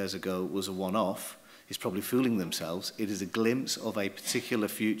couple of years ago was a one-off is probably fooling themselves. It is a glimpse of a particular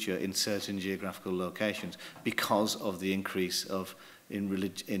future in certain geographical locations because of the increase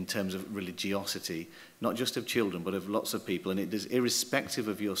in terms of religiosity, not just of children, but of lots of people. And it is irrespective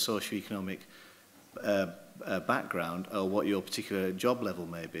of your socioeconomic background or what your particular job level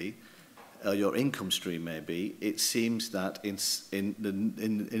may be, or your income stream may be. It seems that in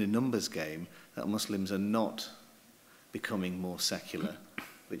a numbers game, that Muslims are not becoming more secular,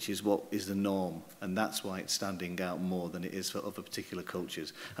 which is what is the norm, and that's why it's standing out more than it is for other particular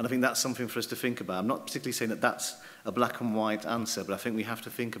cultures. And I think that's something for us to think about. I'm not particularly saying that that's a black and white answer, but I think we have to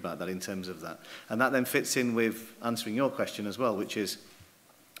think about that in terms of that. And that then fits in with answering your question as well, which is,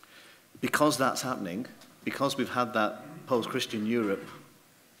 because that's happening, because we've had that post-Christian Europe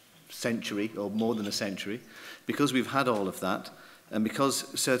century, or more than a century, because we've had all of that, and because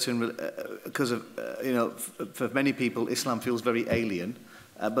for many people, Islam feels very alien,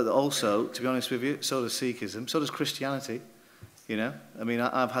 but also, to be honest with you, so does Sikhism, so does Christianity, you know? I mean,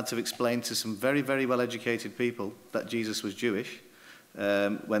 I've had to explain to some very, very well-educated people that Jesus was Jewish.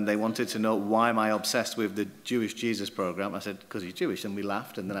 When they wanted to know why am I obsessed with the Jewish Jesus program, I said, because he's Jewish, and we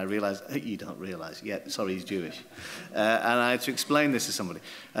laughed, and then I realized, you don't realize, yeah, sorry, he's Jewish. And I had to explain this to somebody.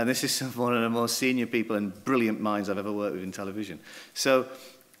 And this is one of the most senior people and brilliant minds I've ever worked with in television. So,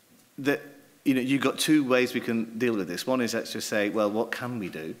 you've got two ways we can deal with this. One is, let's just say, well, what can we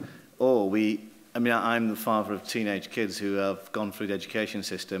do? Or I'm the father of teenage kids who have gone through the education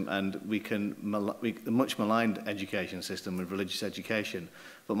system, and the much maligned education system with religious education.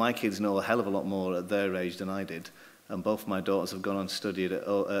 But my kids know a hell of a lot more at their age than I did, and both my daughters have gone on to study at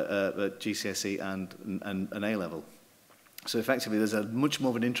GCSE and A-level. So effectively, there's a much more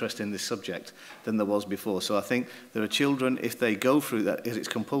of an interest in this subject than there was before. So I think there are children, if they go through that, it's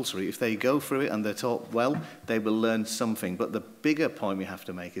compulsory, if they go through it and they're taught well, they will learn something. But the bigger point we have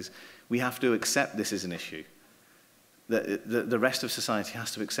to make is we have to accept this is an issue. The rest of society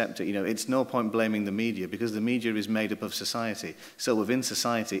has to accept it. It's no point blaming the media, because the media is made up of society. So within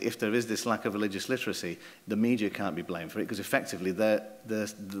society, if there is this lack of religious literacy, the media can't be blamed for it, because effectively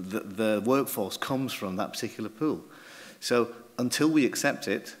the workforce comes from that particular pool. So until we accept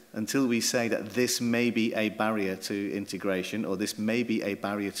it, until we say that this may be a barrier to integration, or this may be a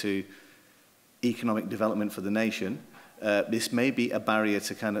barrier to economic development for the nation, this may be a barrier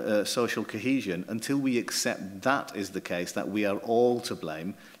to kind of social cohesion, until we accept that is the case, that we are all to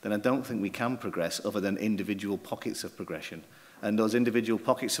blame, then I don't think we can progress other than individual pockets of progression. And those individual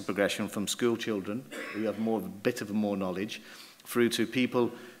pockets of progression, from school children who have a bit of more knowledge, through to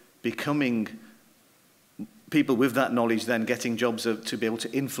people with that knowledge then getting jobs to be able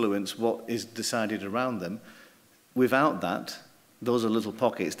to influence what is decided around them. Without that, those are little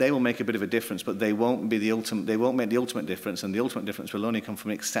pockets. They will make a bit of a difference, but they won't be the ultimate. They won't make the ultimate difference, and the ultimate difference will only come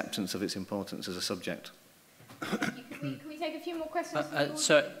from acceptance of its importance as a subject. Can we take a few more questions?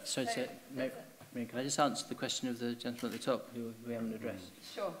 Sorry, can I just answer the question of the gentleman at the top who we haven't addressed?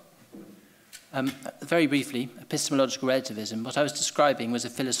 Sure. Very briefly, epistemological relativism. What I was describing was a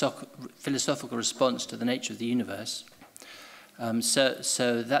philosophical response to the nature of the universe.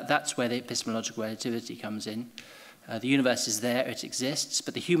 So that's where the epistemological relativity comes in. The universe is there, it exists,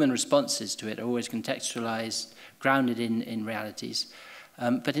 but the human responses to it are always contextualized, grounded in realities.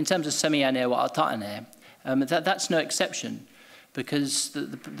 But in terms of sami'ana wa ata'ana, that's no exception, because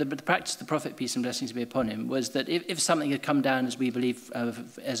the practice of the Prophet, peace and blessings be upon him, was that if something had come down, as we believe,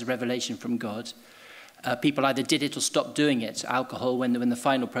 as a revelation from God, people either did it or stopped doing it. Alcohol, when the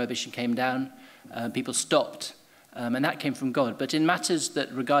final prohibition came down, people stopped. And that came from God. But in matters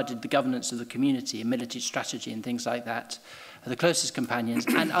that regarded the governance of the community and military strategy and things like that, the closest companions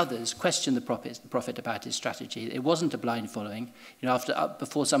and others questioned the Prophet about his strategy. It wasn't a blind following.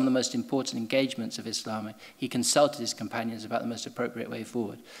 Before some of the most important engagements of Islam, he consulted his companions about the most appropriate way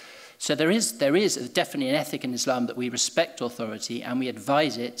forward. So there is definitely an ethic in Islam that we respect authority and we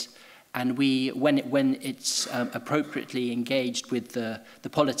advise it, and when it's appropriately engaged with the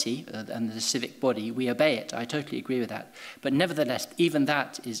polity and the civic body, we obey it. I totally agree with that. But nevertheless, even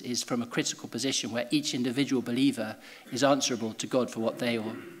that is from a critical position where each individual believer is answerable to God for what they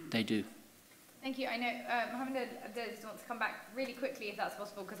do. Thank you. I know Mohammed does want to come back really quickly, if that's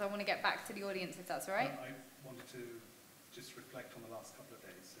possible, because I want to get back to the audience, if that's all right. I wanted to just reflect on the last couple of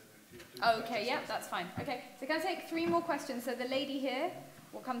days. So oh, okay, yeah, that's fine. Okay, so can I take 3 more questions? So the lady here,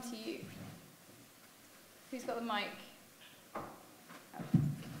 we'll come to you. Who's got the mic?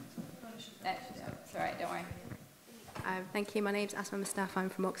 It's all right, don't worry. Thank you. My name's Asma Mustafa. I'm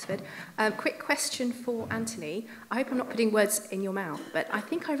from Oxford. Quick question for Anthony. I hope I'm not putting words in your mouth, but I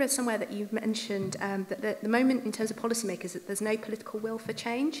think I read somewhere that you've mentioned that at the moment, in terms of policymakers, that there's no political will for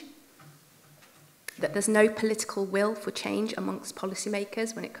change. That there's no political will for change amongst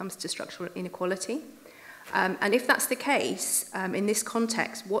policymakers when it comes to structural inequality. And if that's the case, in this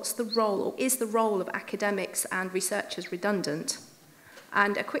context, what's the role, or is the role of academics and researchers redundant?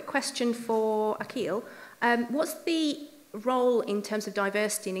 And a quick question for Aaqil. What's the role in terms of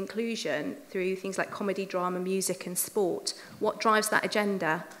diversity and inclusion through things like comedy, drama, music and sport? What drives that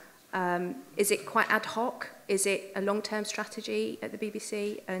agenda? Is it quite ad hoc? Is it a long-term strategy at the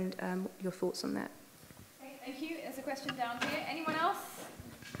BBC? And your thoughts on that? Okay, thank you. There's a question down here. Anyone else?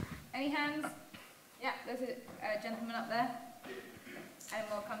 Any hands? Yeah, there's a gentleman up there. And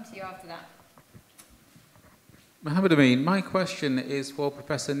we'll come to you after that. Mohammed Amin, my question is for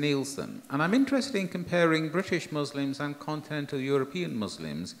Professor Nielsen, and I'm interested in comparing British Muslims and continental European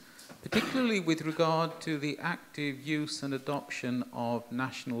Muslims, particularly with regard to the active use and adoption of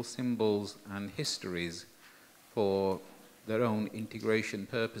national symbols and histories for their own integration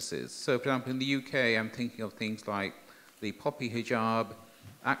purposes. So, for example, in the UK, I'm thinking of things like the poppy hijab,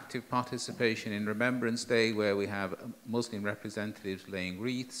 active participation in Remembrance Day, where we have Muslim representatives laying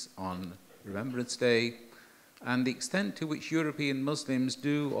wreaths on Remembrance Day, and the extent to which European Muslims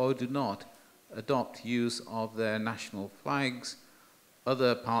do or do not adopt use of their national flags,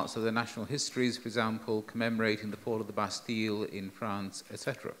 other parts of their national histories, for example, commemorating the fall of the Bastille in France,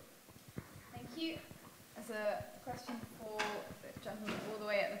 etc. Thank you. There's a question for the gentleman all the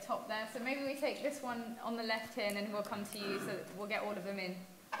way at the top there. So maybe we take this one on the left here, and then we'll come to you, so that we'll get all of them in.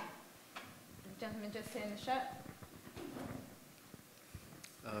 The gentleman just here in the shirt.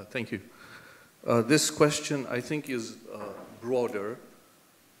 Thank you. This question, I think, is broader.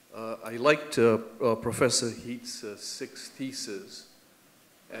 I liked Professor Heath's 6 theses.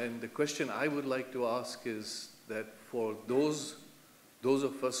 And the question I would like to ask is that for those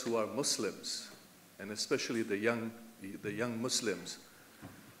of us who are Muslims, and especially the young Muslims,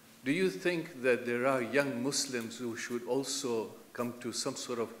 do you think that there are young Muslims who should also come to some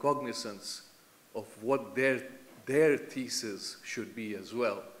sort of cognizance of what their thesis should be as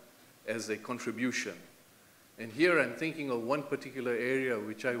well, as a contribution? And here I'm thinking of one particular area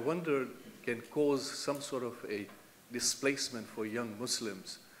which I wonder can cause some sort of a displacement for young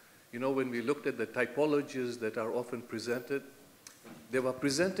Muslims. You know, when we looked at the typologies that are often presented, they were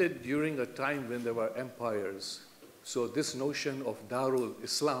presented during a time when there were empires. So this notion of Darul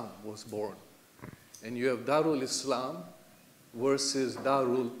Islam was born. And you have Darul Islam versus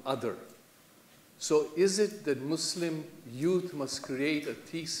Darul Other. So is it that Muslim youth must create a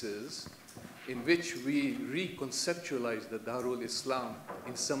thesis in which we reconceptualize the Darul Islam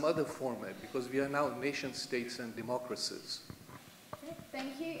in some other format, because we are now nation states and democracies? Okay,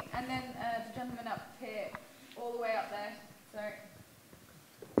 thank you. And then the gentleman up here, all the way up there. Sorry.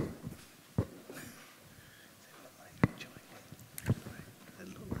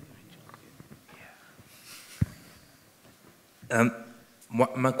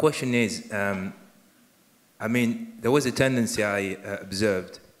 My question is, I mean, there was a tendency I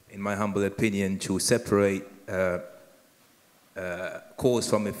observed, in my humble opinion, to separate cause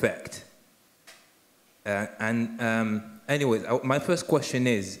from effect. Anyways, my first question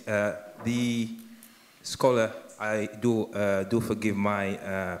is, the scholar, I do forgive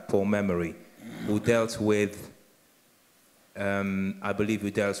my poor memory, who dealt with, I believe who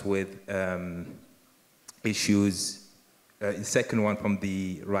dealt with issues, the second one from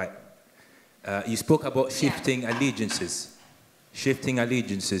the right. You spoke about shifting allegiances. Shifting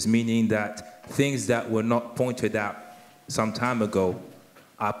allegiances, meaning that things that were not pointed out some time ago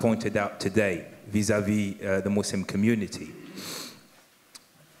are pointed out today vis-à-vis the Muslim community.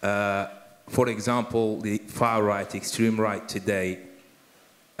 For example, the far right, extreme right today,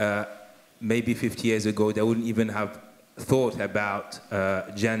 maybe 50 years ago, they wouldn't even have thought about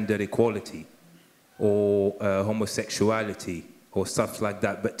gender equality or homosexuality or stuff like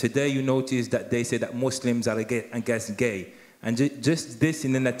that. But today you notice that they say that Muslims are against gay. And just this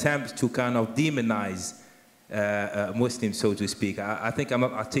in an attempt to kind of demonize Muslims, so to speak. I think I'm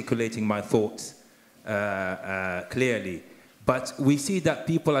not articulating my thoughts clearly. But we see that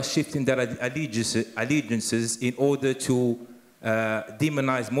people are shifting their allegiances in order to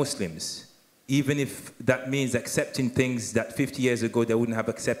demonize Muslims, even if that means accepting things that 50 years ago they wouldn't have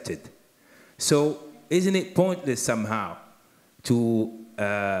accepted. So isn't it pointless somehow to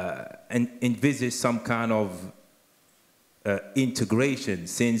envisage some kind of integration,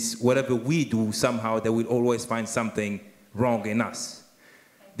 since whatever we do, somehow they will always find something wrong in us.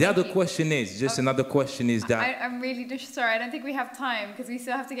 The other question is, just another question is that... I'm really just sorry, I don't think we have time because we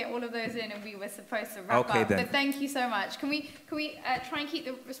still have to get all of those in and we were supposed to wrap up. Then. But thank you so much. Can we try and keep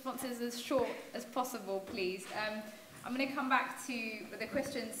the responses as short as possible, please? I'm going to come back to the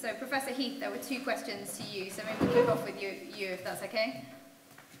questions. So Professor Heath, there were 2 questions to you, so maybe we'll kick off with you if that's okay.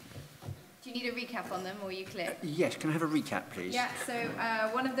 Do you need a recap on them, or are you clear? Yes, can I have a recap, please? Yeah, so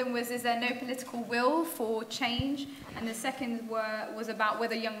one of them was, is there no political will for change? And the second was about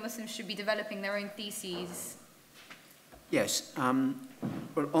whether young Muslims should be developing their own theses. Yes,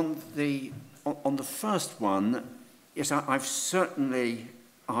 well, on the first one, yes, I've certainly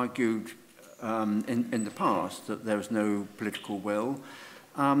argued in the past that there was no political will.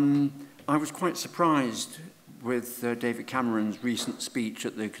 I was quite surprised with David Cameron's recent speech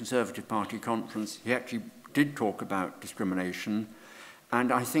at the Conservative Party conference. He actually did talk about discrimination,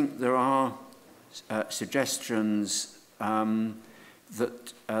 and I think there are suggestions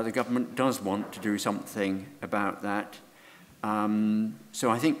that the government does want to do something about that. So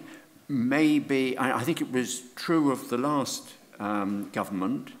I think maybe, I think it was true of the last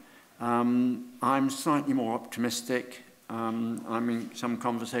government. I'm slightly more optimistic. I'm in some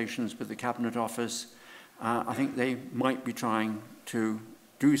conversations with the Cabinet Office. I think they might be trying to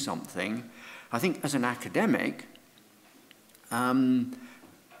do something. I think as an academic, one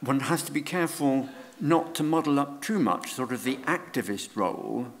has to be careful not to muddle up too much sort of the activist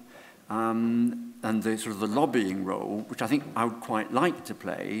role and the sort of the lobbying role, which I think I would quite like to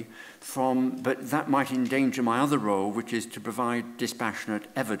play, but that might endanger my other role, which is to provide dispassionate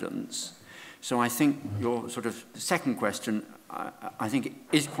evidence. So I think your sort of second question, I think it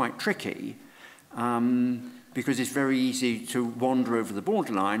is quite tricky, because it's very easy to wander over the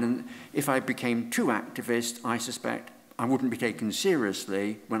borderline, and if I became too activist, I suspect I wouldn't be taken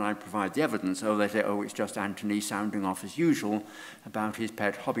seriously when I provide the evidence. Oh, they say, oh, it's just Anthony sounding off as usual about his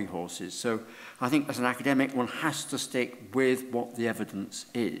pet hobby horses. So I think as an academic, one has to stick with what the evidence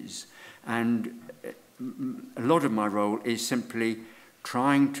is. And a lot of my role is simply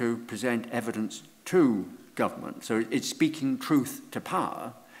trying to present evidence to government. So it's speaking truth to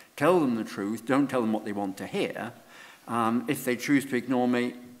power. Tell them the truth, don't tell them what they want to hear. If they choose to ignore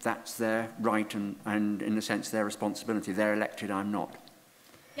me, that's their right and in a sense, their responsibility. They're elected, I'm not.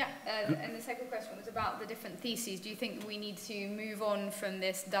 Yeah, and the second question was about the different theses. Do you think we need to move on from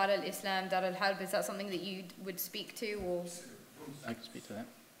this Dar al-Islam, Dar al-Harb? Is that something that you would speak to? Or? I can speak to that.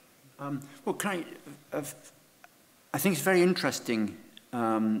 Well, I think it's a very interesting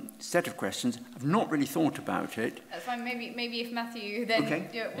set of questions. I've not really thought about it. That's fine. Maybe if Matthew then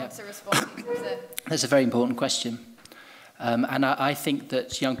wants to respond. That's a very important question. And I think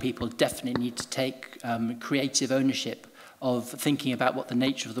that young people definitely need to take creative ownership of thinking about what the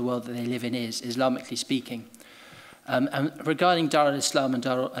nature of the world that they live in is, Islamically speaking. And regarding Dar al-Islam and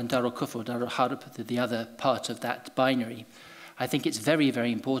Dar al-Kufr, Dar al-Harb, the other part of that binary, I think it's very,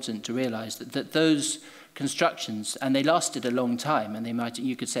 very important to realise that those constructions, and they lasted a long time, and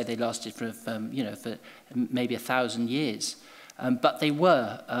you could say they lasted for maybe 1,000 years, but they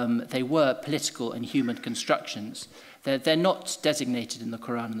were political and human constructions. They're not designated in the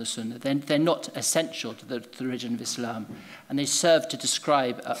Quran and the Sunnah. They're not essential to the religion of Islam, and they serve to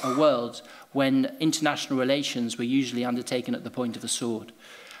describe a world when international relations were usually undertaken at the point of a sword.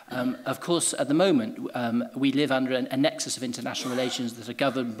 Of course, at the moment, we live under a nexus of international relations that are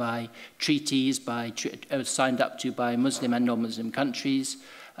governed by treaties, signed up to by Muslim and non-Muslim countries,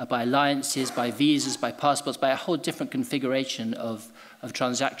 by alliances, by visas, by passports, by a whole different configuration of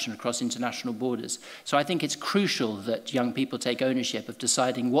transaction across international borders. So I think it's crucial that young people take ownership of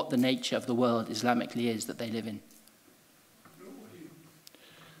deciding what the nature of the world Islamically is that they live in.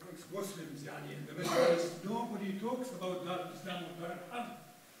 Muslims, in the Middle East, nobody talks about Dar al-Islam or Dar al-Harb.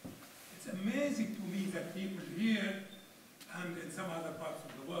 It's amazing to me that people here and in some other parts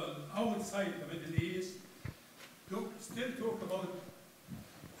of the world outside the Middle East still talk about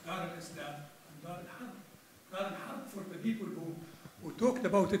Dar al-Islam and Dar al-Harb. Dar al-Harb, for the people who talked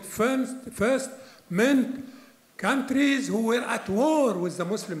about it first meant countries who were at war with the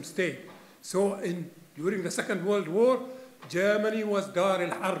Muslim state. So during the Second World War, Germany was Dar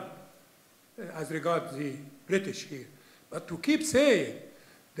al-Harb as regards the British here. But to keep saying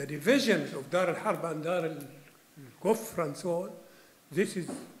the divisions of Dar al-Harb and Dar al-Kufr and so on, this is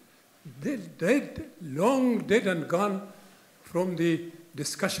long dead and gone from the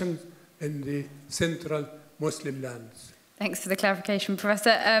discussions in the central Muslim lands. Thanks for the clarification, Professor.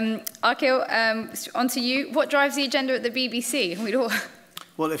 Aaqil, on to you. What drives the agenda at the BBC?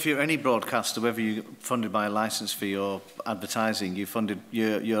 Well, if you're any broadcaster, whether you're funded by a license fee or advertising,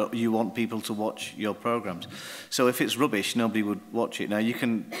 you want people to watch your programs. So if it's rubbish, nobody would watch it. Now, you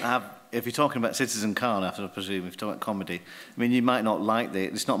can have, if you're talking about Citizen Khan, I presume, if you're talking about comedy, I mean, you might not like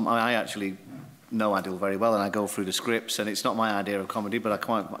it's not, I actually know Aaqil very well, and I go through the scripts, and it's not my idea of comedy, but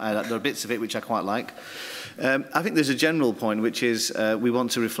there are bits of it which I quite like. I think there's a general point, which is we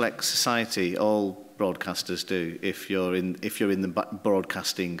want to reflect society. All broadcasters do, if you're in the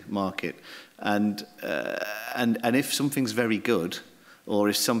broadcasting market, and if something's very good, or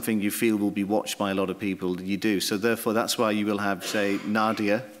if something you feel will be watched by a lot of people, you do. So therefore, that's why you will have, say,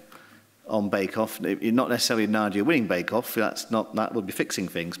 Nadia on Bake Off, not necessarily Nadia winning Bake Off, that would be fixing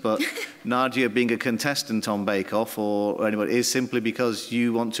things, but Nadia being a contestant on Bake Off or anybody is simply because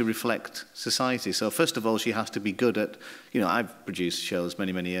you want to reflect society. So first of all, she has to be good at, I've produced shows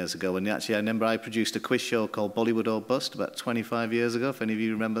many, many years ago, and actually I remember I produced a quiz show called Bollywood or Bust about 25 years ago, if any of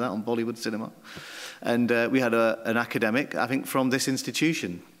you remember that, on Bollywood Cinema. And we had an academic, I think from this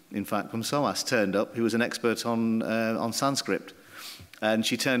institution, in fact, from SOAS, turned up, who was an expert on Sanskrit. And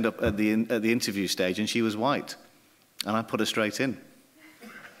she turned up at the interview stage, and she was white. And I put her straight in,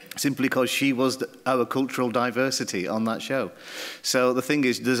 simply because she was our cultural diversity on that show. So the thing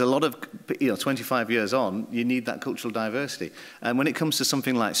is, there's a lot of, 25 years on, you need that cultural diversity. And when it comes to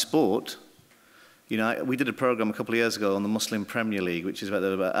something like sport, we did a program a couple of years ago on the Muslim Premier League, which is about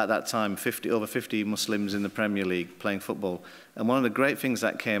at that time, over 50 Muslims in the Premier League playing football. And one of the great things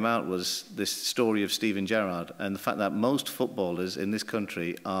that came out was this story of Steven Gerrard and the fact that most footballers in this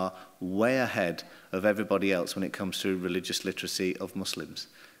country are way ahead of everybody else when it comes to religious literacy of Muslims.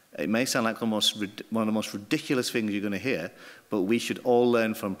 It may sound like one of the most ridiculous things you're going to hear, but we should all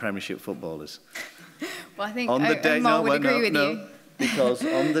learn from Premiership footballers. Well, I think Omar would agree with you. Because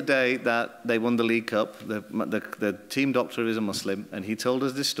on the day that they won the League Cup, the team doctor is a Muslim, and he told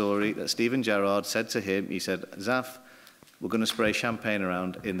us this story that Steven Gerrard said to him, he said, Zaf, we're going to spray champagne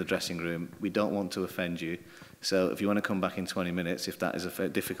around in the dressing room. We don't want to offend you. So if you want to come back in 20 minutes, if that is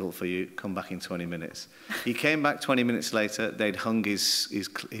difficult for you, come back in 20 minutes. He came back 20 minutes later. They'd hung his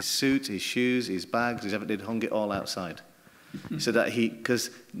suit, his shoes, his bags, they'd hung it all outside. So that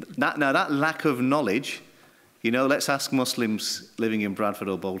because that lack of knowledge, let's ask Muslims living in Bradford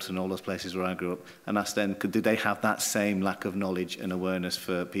or Bolton, all those places where I grew up, and ask them, did they have that same lack of knowledge and awareness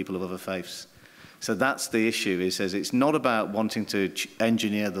for people of other faiths? So that's the issue. It says it's not about wanting to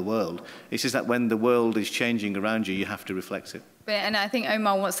engineer the world. It's just that when the world is changing around you, you have to reflect it. And I think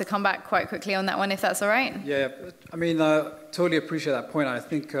Omar wants to come back quite quickly on that one, if that's all right. Yeah, I mean, totally appreciate that point. I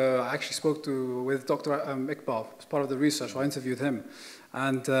think I actually spoke with Dr. Iqbal as part of the research. I interviewed him.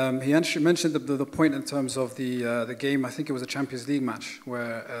 And he actually mentioned the point in terms of the game. I think it was a Champions League match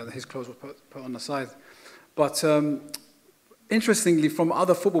where his clothes were put on the side. But interestingly, from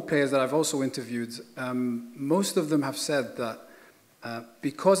other football players that I've also interviewed, most of them have said that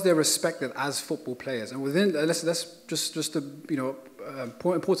because they're respected as football players, and within that's just a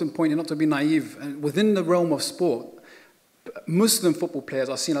important point, not to be naive. And within the realm of sport, Muslim football players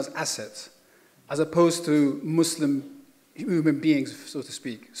are seen as assets, as opposed to Muslim human beings, so to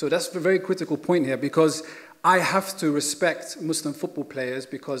speak. So that's a very critical point here, because I have to respect Muslim football players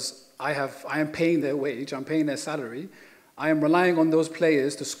because I am paying their wage, I'm paying their salary. I am relying on those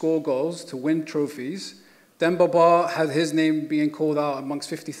players to score goals, to win trophies. Dembaba had his name being called out amongst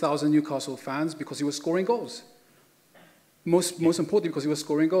 50,000 Newcastle fans because he was scoring goals. Most importantly, because he was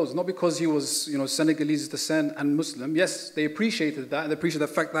scoring goals, not because he was, Senegalese descent and Muslim. Yes, they appreciated that. They appreciated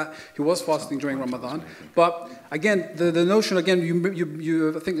the fact that he was fasting during Ramadan. But again, the notion again,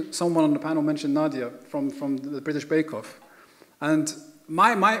 I think someone on the panel mentioned Nadia from the British Bake Off, and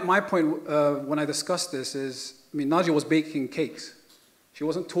my point when I discussed this is, Nadia was baking cakes. She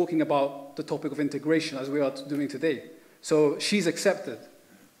wasn't talking about the topic of integration as we are doing today. So she's accepted.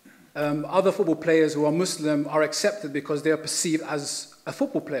 Other football players who are Muslim are accepted because they are perceived as a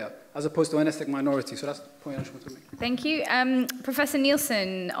football player, as opposed to an ethnic minority. So that's the point I just want to make. Thank you. Professor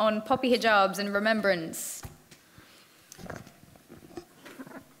Nielsen, on poppy hijabs and remembrance.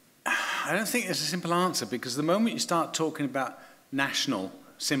 I don't think there's a simple answer, because the moment you start talking about national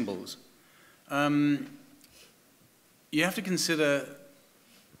symbols, you have to consider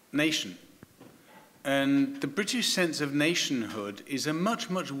nation. And the British sense of nationhood is a much,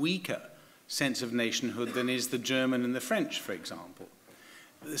 much weaker sense of nationhood than is the German and the French, for example.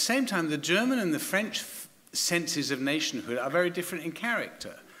 At the same time, the German and the French senses of nationhood are very different in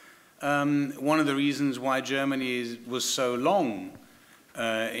character. One of the reasons why Germany was so long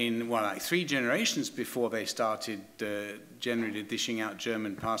like 3 generations before they started generally dishing out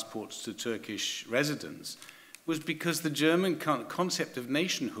German passports to Turkish residents was because the German concept of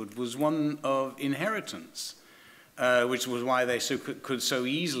nationhood was one of inheritance, which was why they could so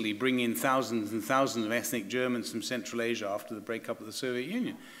easily bring in thousands and thousands of ethnic Germans from Central Asia after the breakup of the Soviet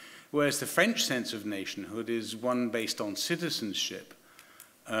Union. Whereas the French sense of nationhood is one based on citizenship,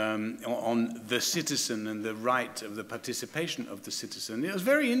 on the citizen and the right of the participation of the citizen. It was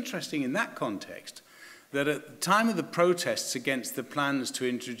very interesting in that context that at the time of the protests against the plans to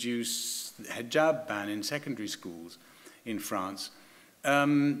introduce the hijab ban in secondary schools in France,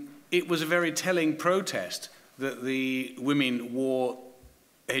 it was a very telling protest that the women wore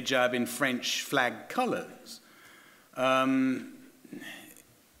hijab in French flag colors.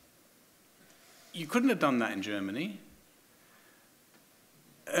 You couldn't have done that in Germany.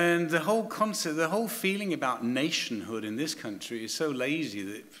 And the whole concept, the whole feeling about nationhood in this country is so lazy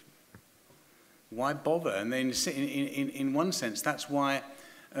that why bother? And then in one sense, that's why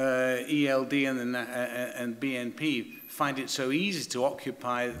ELD and BNP find it so easy to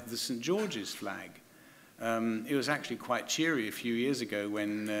occupy the St. George's flag. It was actually quite cheery a few years ago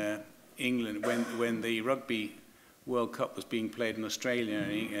when England, when the Rugby World Cup was being played in Australia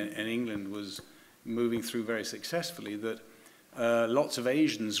and England was moving through very successfully, that lots of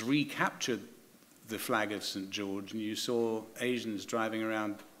Asians recaptured the flag of St. George, and you saw Asians driving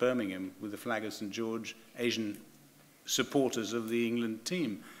around Birmingham with the flag of St. George, Asian supporters of the England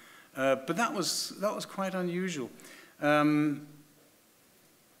team. But that was quite unusual.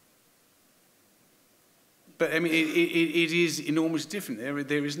 But I mean, it is enormously different.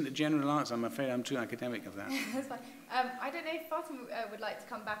 There isn't a general answer. I'm afraid I'm too academic of that. That's fine. I don't know if Fatima would like to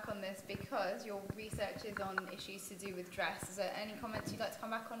come back on this because your research is on issues to do with dress. Is there any comments you'd like to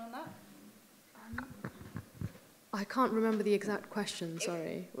come back on that? I can't remember the exact question,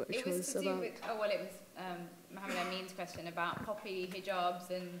 sorry, which was to do about... with, oh, well, it was Mohammed Amin's question about poppy hijabs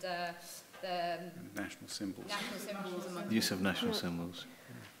and the... National symbols. National symbols. The use of national symbols.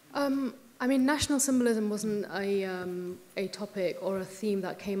 I mean, national symbolism wasn't a topic or a theme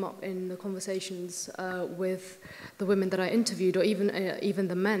that came up in the conversations with the women that I interviewed, or even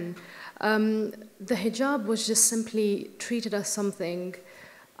the men. The hijab was just simply treated as something.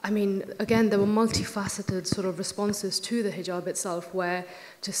 I mean, again, there were multifaceted sort of responses to the hijab itself, where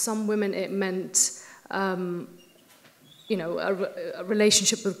to some women it meant, you know, a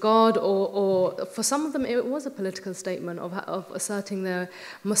relationship with God, or for some of them it was a political statement of asserting their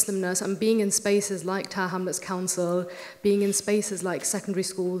Muslimness and being in spaces like Tower Hamlets Council, being in spaces like secondary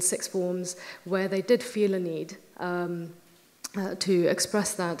schools, sixth forms, where they did feel a need to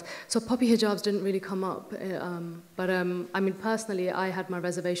express that. So poppy hijabs didn't really come up, but I mean, personally, I had my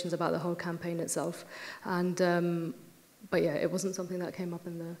reservations about the whole campaign itself, and but yeah, it wasn't something that came up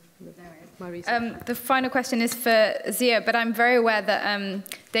in my research. The final question is for Zia, but I'm very aware that,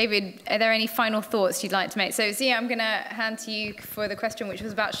 David, are there any final thoughts you'd like to make? So Zia, I'm going to hand to you for the question, which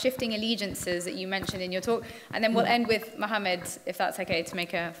was about shifting allegiances that you mentioned in your talk, and then we'll end with Mohammed, if that's okay, to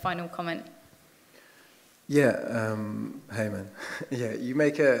make a final comment. Yeah, hey man. Yeah, you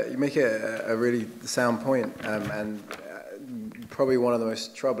make a really sound point, and probably one of the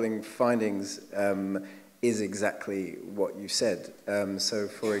most troubling findings is exactly what you said. So,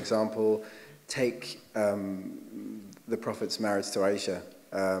 for example, take the Prophet's marriage to Aisha.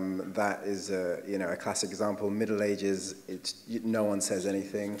 That is a classic example. Middle Ages, no one says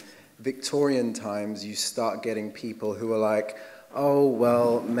anything. Victorian times, you start getting people who are like, oh,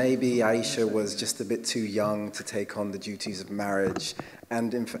 well, maybe Aisha was just a bit too young to take on the duties of marriage.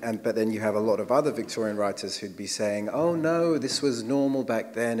 But then you have a lot of other Victorian writers who'd be saying, oh, no, this was normal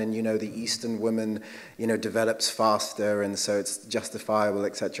back then, and, the Eastern woman, develops faster, and so it's justifiable,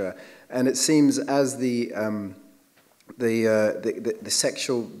 etc. And it seems as the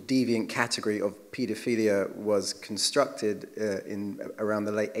sexual deviant category of paedophilia was constructed in around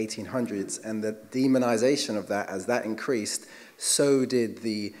the late 1800s, and the demonization of that, as that increased, so did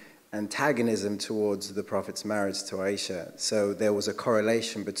the antagonism towards the Prophet's marriage to Aisha. So there was a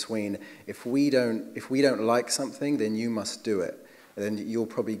correlation between if we don't like something, then you must do it, then you're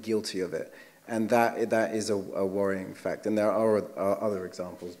probably guilty of it, and that is a worrying fact. And there are other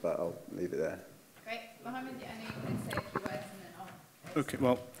examples, but I'll leave it there. Great, Mohammed, I know you want to say a few words, and then I'll. Okay,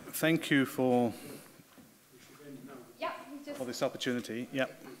 well, thank you for this opportunity. Yeah.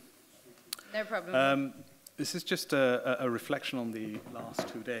 No problem. This is just a reflection on the last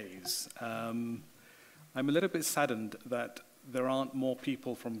 2 days. I'm a little bit saddened that there aren't more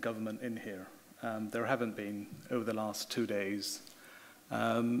people from government in here. There haven't been over the last 2 days.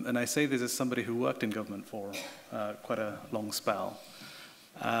 And I say this as somebody who worked in government for quite a long spell.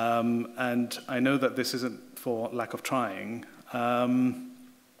 And I know that this isn't for lack of trying.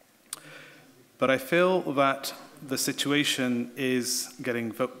 But I feel that the situation is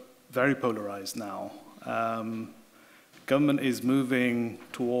getting very polarized now. Government is moving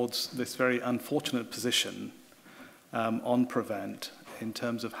towards this very unfortunate position on Prevent in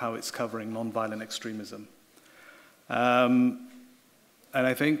terms of how it's covering non-violent extremism. And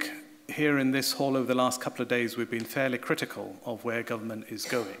I think here in this hall over the last couple of days, we've been fairly critical of where government is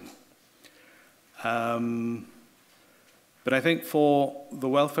going. But I think for the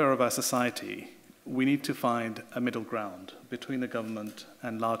welfare of our society, we need to find a middle ground between the government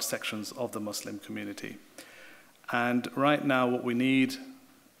and large sections of the Muslim community. And right now what we need,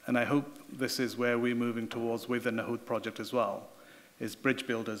 and I hope this is where we're moving towards with the Nohoudh project as well, is bridge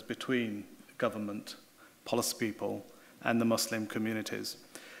builders between government, policy people, and the Muslim communities.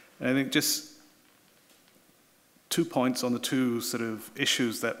 And I think just 2 points on the two sort of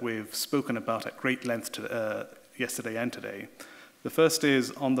issues that we've spoken about at great length yesterday and today. The first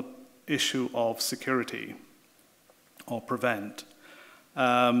is on the issue of security or Prevent.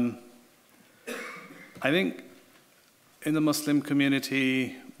 I think in the Muslim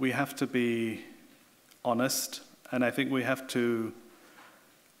community, we have to be honest, and I think we have to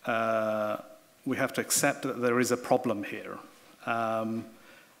accept that there is a problem here. And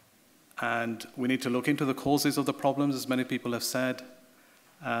we need to look into the causes of the problems, as many people have said,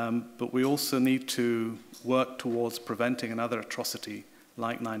 but we also need to work towards preventing another atrocity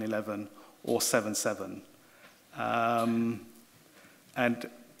like 9/11 or 7/7. And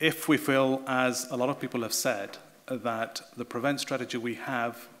if we feel, as a lot of people have said, that the Prevent strategy we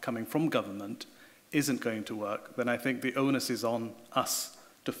have coming from government isn't going to work, then I think the onus is on us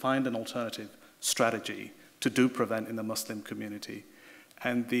to find an alternative strategy to do Prevent in the Muslim community.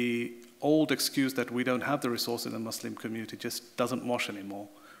 And the old excuse that we don't have the resource in the Muslim community just doesn't wash anymore.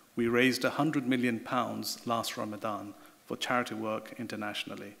 We raised £100 million last Ramadan for charity work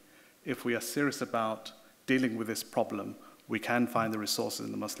internationally. If we are serious about dealing with this problem, we can find the resources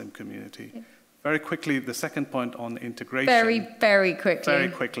in the Muslim community. Yeah. Very quickly, the second point on integration. Very, very quickly. Very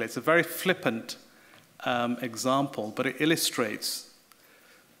quickly. It's a very flippant example, but it illustrates,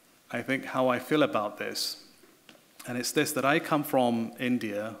 I think, how I feel about this. And it's this, that I come from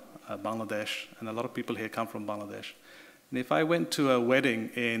India, Bangladesh, and a lot of people here come from Bangladesh. And if I went to a wedding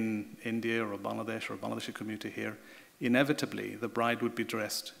in India or Bangladesh or a Bangladeshi community here, inevitably the bride would be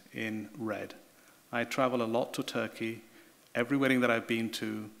dressed in red. I travel a lot to Turkey. Every wedding that I've been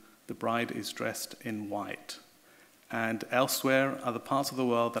to, the bride is dressed in white. And elsewhere, other parts of the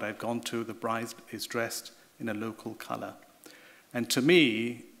world that I've gone to, the bride is dressed in a local color. And to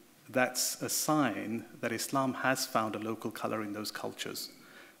me, that's a sign that Islam has found a local color in those cultures.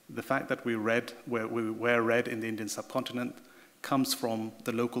 The fact that we wear red in the Indian subcontinent comes from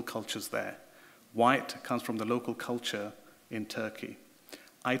the local cultures there. White comes from the local culture in Turkey.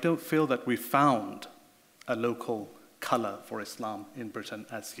 I don't feel that we've found a local color for Islam in Britain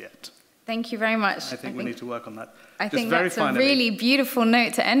as yet. Thank you very much. I think we need to work on that. I think that's a really beautiful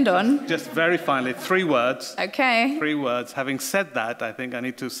note to end on. Just very finally, 3 words. Okay. 3 words. Having said that, I think I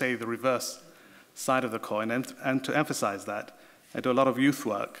need to say the reverse side of the coin, and to emphasize that, I do a lot of youth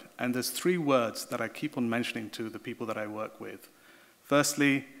work, and there's 3 words that I keep on mentioning to the people that I work with.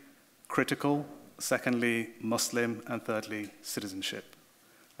 Firstly, critical. Secondly, Muslim. And thirdly, citizenship.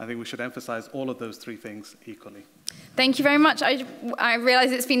 I think we should emphasize all of those 3 things equally. Thank you very much. I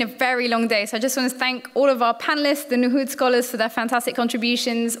realize it's been a very long day, so I just want to thank all of our panelists, the Nohoudh scholars, for their fantastic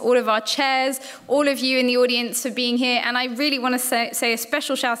contributions, all of our chairs, all of you in the audience for being here, and I really want to say a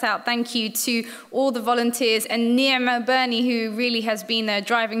special shout out thank you to all the volunteers and Nirma Bernie, who really has been a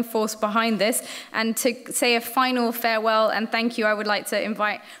driving force behind this. And to say a final farewell and thank you, I would like to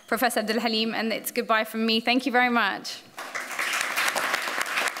invite Professor Abdul Halim, and it's goodbye from me. Thank you very much.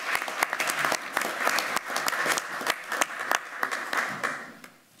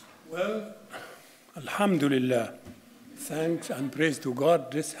 Well, Alhamdulillah, thanks and praise to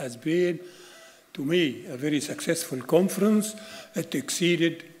God. This has been, to me, a very successful conference. It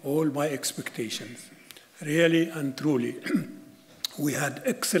exceeded all my expectations, really and truly. We had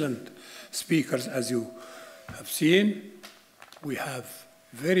excellent speakers, as you have seen. We have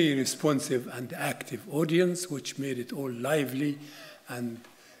very responsive and active audience, which made it all lively and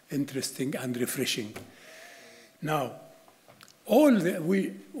interesting and refreshing. Now, all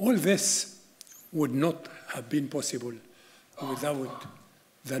this would not have been possible without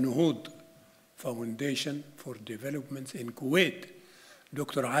the Nohoudh Foundation for Development in Kuwait,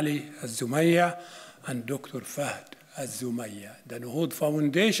 Dr. Ali Az-Zumayya and Dr. Fahd Az-Zumayya. The Nohoudh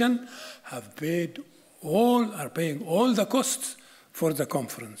Foundation are paying all the costs for the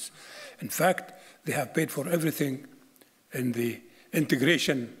conference. In fact, they have paid for everything in the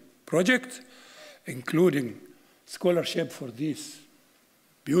integration project, including scholarship for these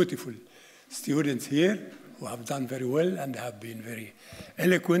beautiful students here who have done very well and have been very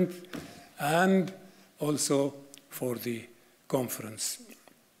eloquent, and also for the conference.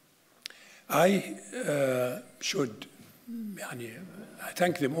 I should I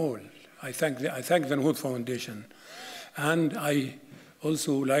thank them all. I thank the Nohoudh Foundation. And I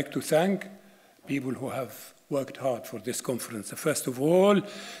also like to thank people who have worked hard for this conference. The first of all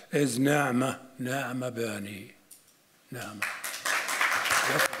is Naama Bani. Naama.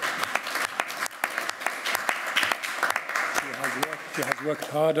 She has worked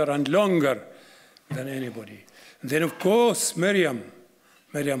harder and longer than anybody. And then, of course, Myriam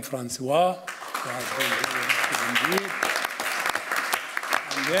François, who has been very active indeed.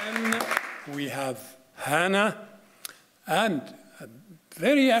 And then we have Hannah, and a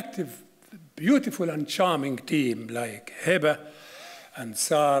very active, beautiful and charming team like Heba and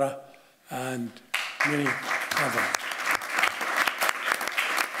Sarah and many others.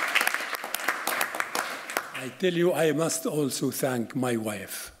 I tell you, I must also thank my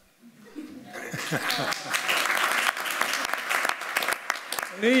wife.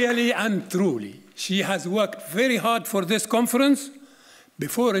 Really and truly, she has worked very hard for this conference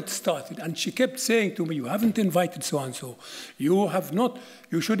before it started, and she kept saying to me, you haven't invited so-and-so,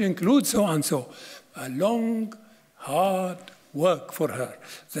 you should include so-and-so. A long, hard work for her.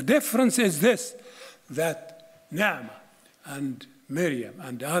 The difference is this, that Naama and Myriam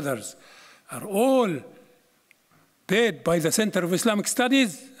and others are all paid by the Centre of Islamic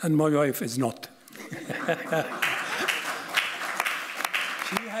Studies, and my wife is not.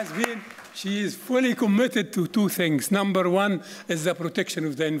 She is fully committed to two things. Number one is the protection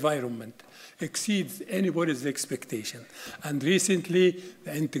of the environment. Exceeds anybody's expectation. And recently,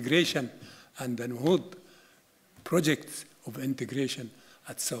 the integration and the Nohoudh projects of integration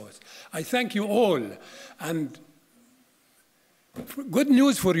at SOAS. I thank you all. And good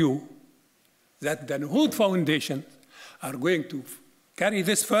news for you that the Nohoudh Foundation are going to carry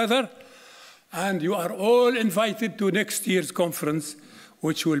this further, and you are all invited to next year's conference,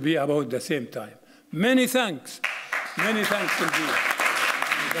 which will be about the same time. Many thanks indeed.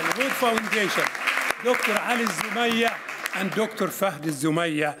 The Nohoudh Foundation, Dr. Ali Zumaya and Dr. Fahd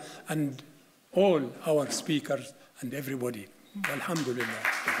Zumaya, and all our speakers and everybody. Alhamdulillah.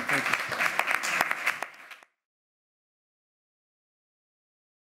 Thank you.